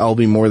sleep, I'll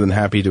be more than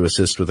happy to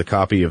assist with a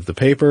copy of the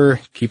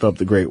paper. Keep up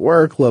the great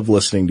work. Love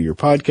listening to your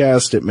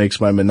podcast. It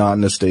makes my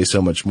monotonous day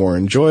so much more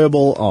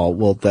enjoyable. Oh,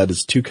 well, that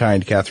is too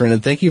kind, Catherine,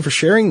 and thank you for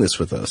sharing this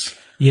with us.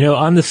 You know,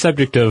 on the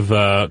subject of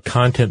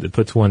content that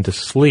puts one to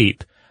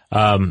sleep,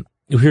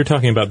 we were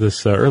talking about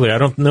this earlier. I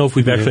don't know if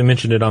we've actually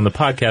mentioned it on the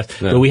podcast,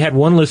 but we had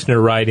one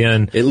listener write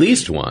in. At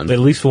least one.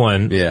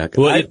 Yeah.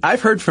 Well,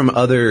 I've heard from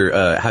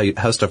other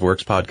How Stuff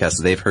Works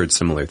podcasts. They've heard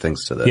similar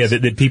things to this. Yeah,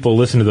 that people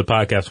listen to the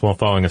podcast while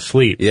falling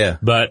asleep. Yeah.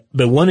 But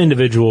one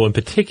individual in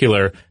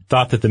particular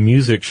thought that the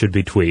music should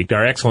be tweaked.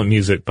 Our excellent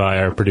music by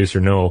our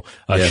producer Noel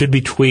should be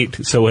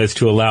tweaked so as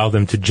to allow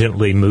them to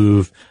gently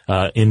move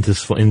into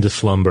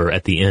slumber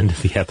at the end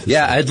of the episode.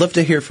 Yeah, I'd love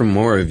to hear from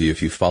more of you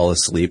if you fall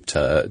asleep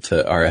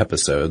to our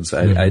episodes.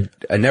 I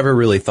never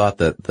really thought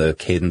that the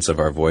cadence of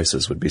our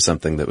voices would be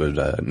something that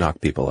would knock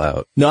people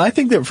out. No, I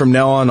think that from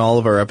now on, all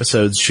of our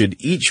episodes should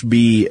each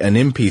be an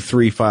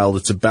MP3 file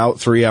that's about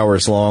 3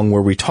 hours long,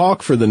 where we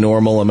talk for the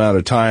normal amount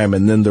of time,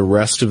 and then the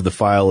rest of the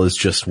file is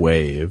just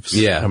waves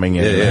coming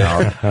in and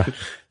out.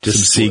 Just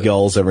some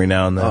seagulls every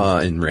now and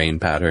then. In rain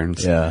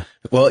patterns. Yeah.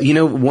 Well, you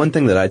know, one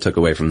thing that I took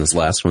away from this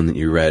last one that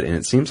you read, and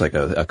it seems like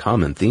a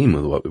common theme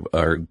with what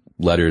our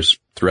letters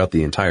throughout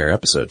the entire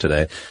episode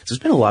today, there's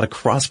been a lot of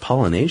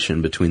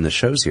cross-pollination between the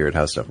shows here at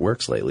How Stuff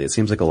Works lately. It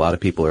seems like a lot of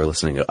people are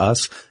listening to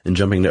us and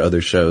jumping to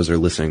other shows, or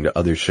listening to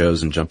other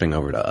shows and jumping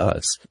over to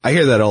us. I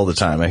hear that all the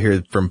time. I hear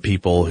it from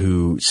people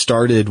who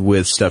started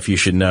with Stuff You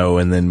Should Know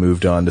and then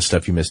moved on to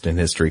Stuff You Missed in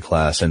History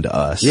Class and to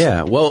us.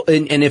 Yeah, well,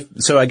 and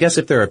I guess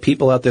if there are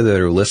people out there that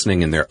are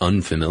listening and they're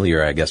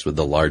unfamiliar, I guess, with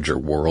the larger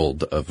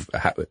world of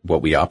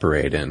what we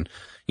operate in,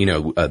 you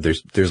know,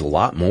 there's a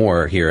lot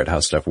more here at How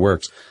Stuff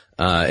Works.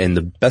 And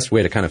the best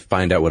way to kind of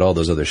find out what all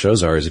those other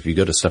shows are is if you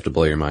go to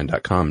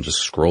stufftoblowyourmind.com and just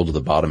scroll to the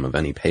bottom of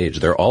any page.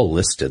 They're all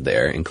listed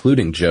there,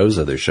 including Joe's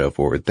other show,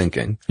 Forward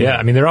Thinking. Yeah,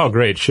 I mean, they're all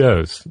great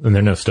shows, and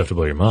they're no Stuff to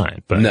Blow Your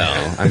Mind. But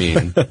no, I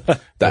mean,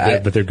 but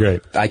they're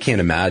great. I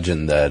can't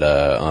imagine that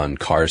on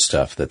Car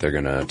Stuff that they're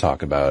going to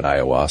talk about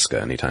ayahuasca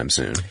anytime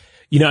soon.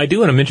 You know, I do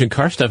want to mention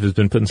Car Stuff has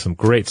been putting some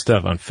great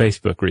stuff on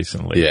Facebook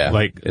recently. Yeah,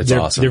 like it's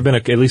awesome. There have been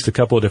at least a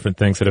couple of different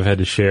things that I've had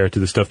to share to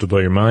the Stuff to Blow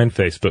Your Mind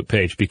Facebook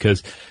page,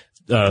 because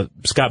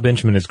Scott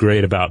Benjamin is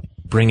great about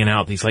bringing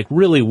out these like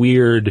really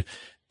weird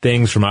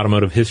things from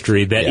automotive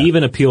history that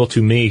even appeal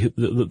to me,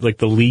 like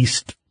the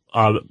least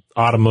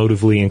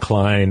automotively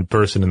inclined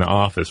person in the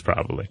office,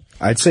 probably.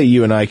 I'd say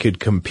you and I could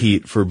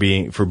compete for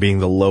being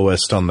the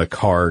lowest on the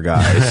car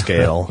guy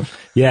scale.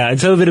 Yeah, and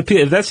so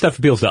if that stuff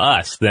appeals to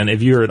us, then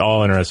if you're at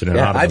all interested in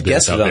automobiles, I've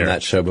guested on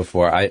that show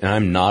before.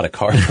 I'm not a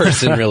car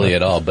person really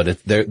at all,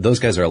 but those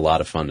guys are a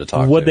lot of fun to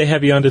talk to. What'd they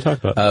have you on to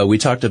talk about? We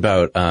talked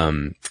about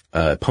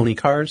pony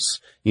cars.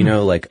 You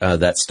know, like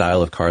that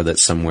style of car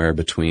that's somewhere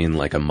between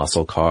like a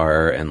muscle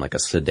car and like a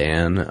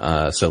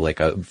sedan. So like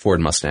a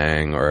Ford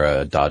Mustang or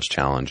a Dodge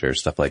Challenger,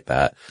 stuff like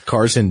that.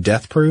 Cars in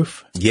Death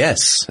Proof?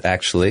 Yes,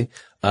 actually.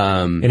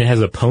 And it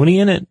has a pony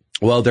in it?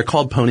 Well, they're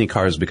called pony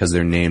cars because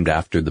they're named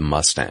after the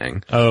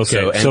Mustang. Oh,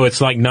 okay. So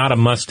it's like not a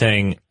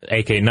Mustang,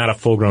 aka not a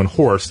full-grown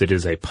horse. It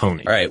is a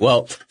pony. All right.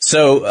 Well,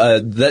 so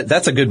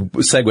that's a good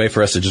segue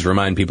for us to just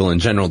remind people in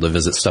general to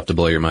visit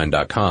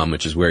stufftoblowyourmind.com,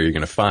 which is where you're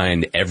going to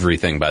find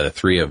everything by the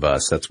three of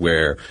us. That's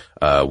where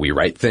we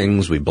write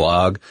things, we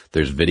blog.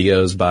 There's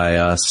videos by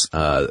us,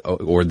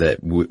 or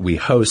that we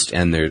host,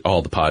 and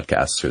all the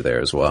podcasts are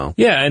there as well.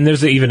 Yeah, and there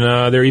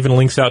are even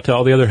links out to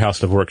all the other How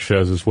Stuff Works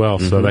shows as well.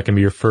 So that can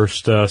be your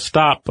first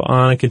stop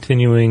on a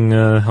continuing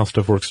How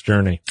Stuff Works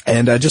journey.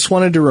 And I just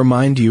wanted to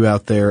remind you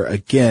out there,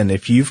 again,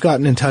 if you've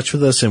gotten in touch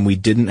with us and we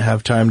didn't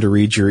have time to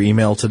read your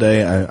email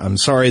today, I'm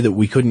sorry that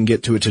we couldn't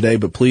get to it today,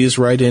 but please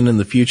write in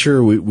the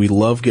future. We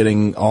love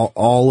getting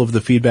all of the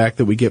feedback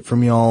that we get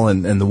from y'all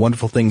and the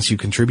wonderful things you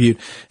contribute,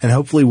 and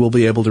hopefully we'll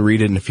be able to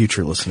read it in a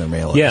future listener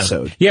mail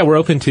episode. Yeah, we're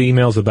open to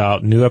emails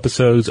about new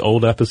episodes,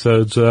 old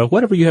episodes,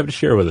 whatever you have to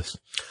share with us.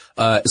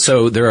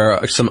 So there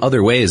are some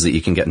other ways that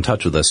you can get in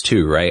touch with us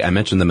too, right? I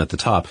mentioned them at the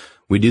top.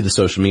 We do the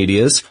social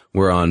medias.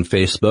 We're on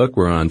Facebook.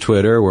 We're on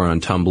Twitter. We're on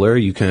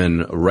Tumblr. You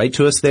can write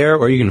to us there,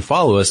 or you can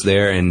follow us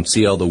there and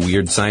see all the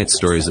weird science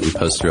stories that we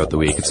post throughout the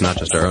week. It's not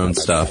just our own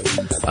stuff.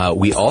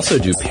 We also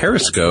do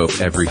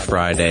Periscope every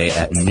Friday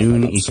at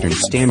noon Eastern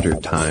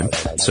Standard Time.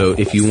 So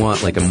if you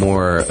want like a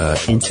more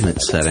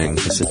intimate setting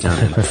to sit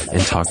down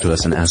and talk to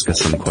us and ask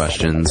us some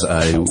questions,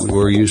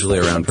 we're usually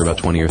around for about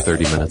 20 or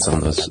 30 minutes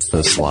on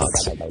those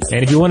slots.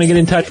 And if you want to get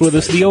in touch with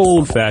us the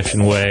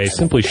old-fashioned way,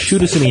 simply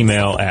shoot us an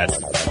email at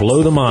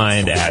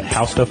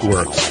blowthemind@howstuffworks.com.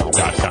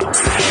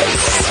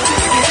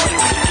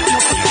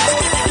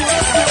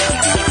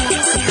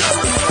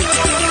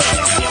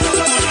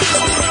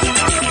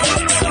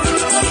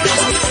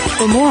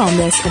 For more on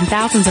this and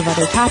thousands of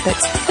other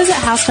topics, visit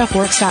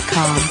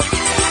howstuffworks.com.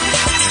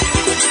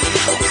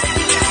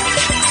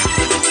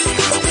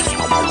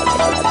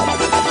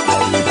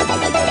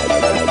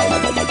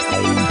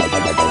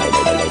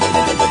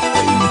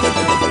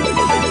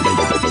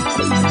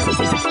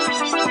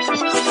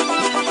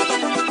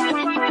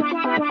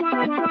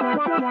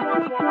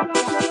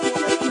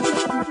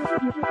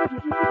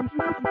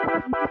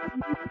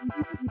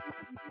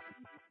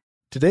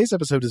 Today's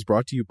episode is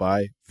brought to you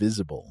by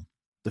Visible.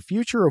 The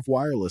future of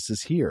wireless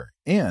is here,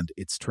 and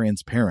it's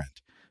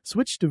transparent.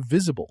 Switch to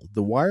Visible,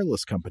 the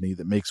wireless company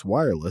that makes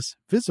wireless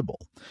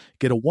visible.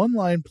 Get a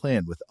one-line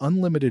plan with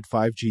unlimited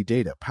 5G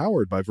data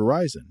powered by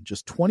Verizon,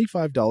 just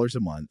 $25 a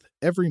month,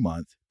 every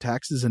month,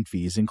 taxes and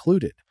fees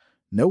included.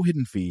 No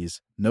hidden fees,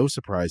 no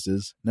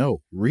surprises,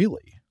 no,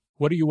 really.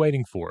 What are you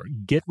waiting for?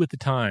 Get with the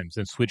times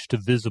and switch to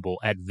Visible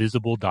at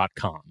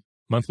Visible.com.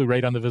 Monthly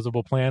rate on the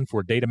Visible plan.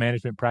 For data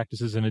management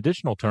practices and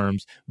additional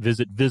terms,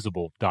 visit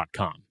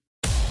Visible.com.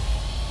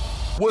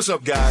 What's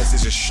up, guys?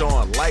 This is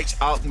Sean Lights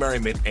Out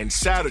Merriman, and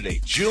Saturday,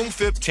 June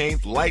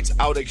 15th, Lights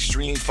Out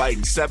Extreme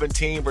Fighting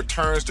 17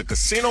 returns to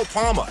Casino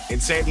Palma in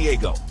San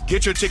Diego.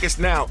 Get your tickets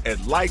now at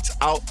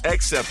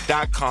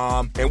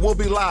lightsoutxf.com, and we'll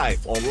be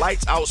live on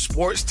Lights Out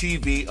Sports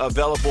TV,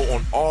 available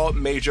on all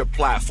major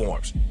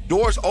platforms.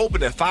 Doors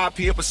open at 5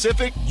 p.m.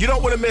 Pacific. You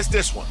don't want to miss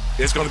this one.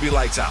 It's going to be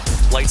Lights Out.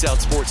 Lights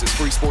Out Sports is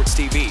free sports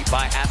TV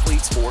by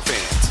athletes for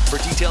fans. For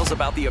details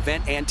about the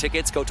event and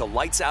tickets, go to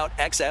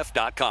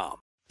lightsoutxf.com.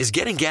 Is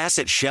getting gas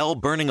at Shell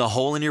burning a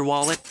hole in your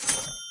wallet?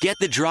 Get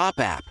the Drop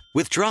app.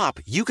 With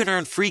Drop, you can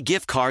earn free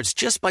gift cards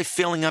just by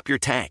filling up your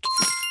tank.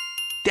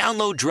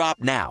 Download Drop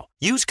now.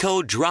 Use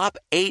code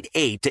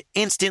DROP88 to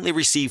instantly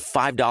receive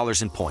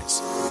 $5 in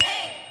points.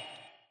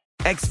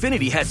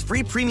 Xfinity has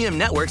free premium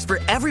networks for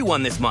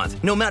everyone this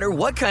month, no matter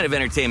what kind of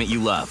entertainment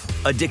you love.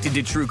 Addicted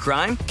to true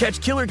crime? Catch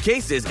killer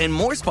cases and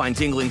more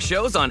spine-tingling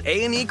shows on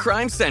A&E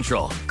Crime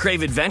Central.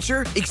 Crave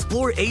adventure?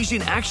 Explore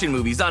Asian action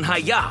movies on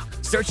Hi-Ya.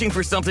 Searching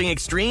for something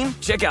extreme?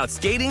 Check out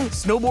skating,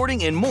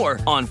 snowboarding, and more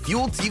on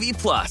Fuel TV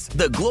Plus,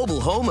 the global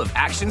home of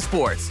action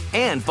sports.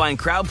 And find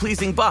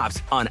crowd-pleasing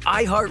bops on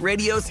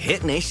iHeartRadio's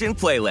Hit Nation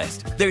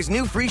playlist. There's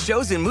new free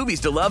shows and movies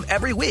to love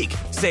every week.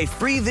 Say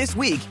free this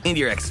week in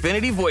your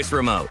Xfinity voice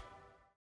remote.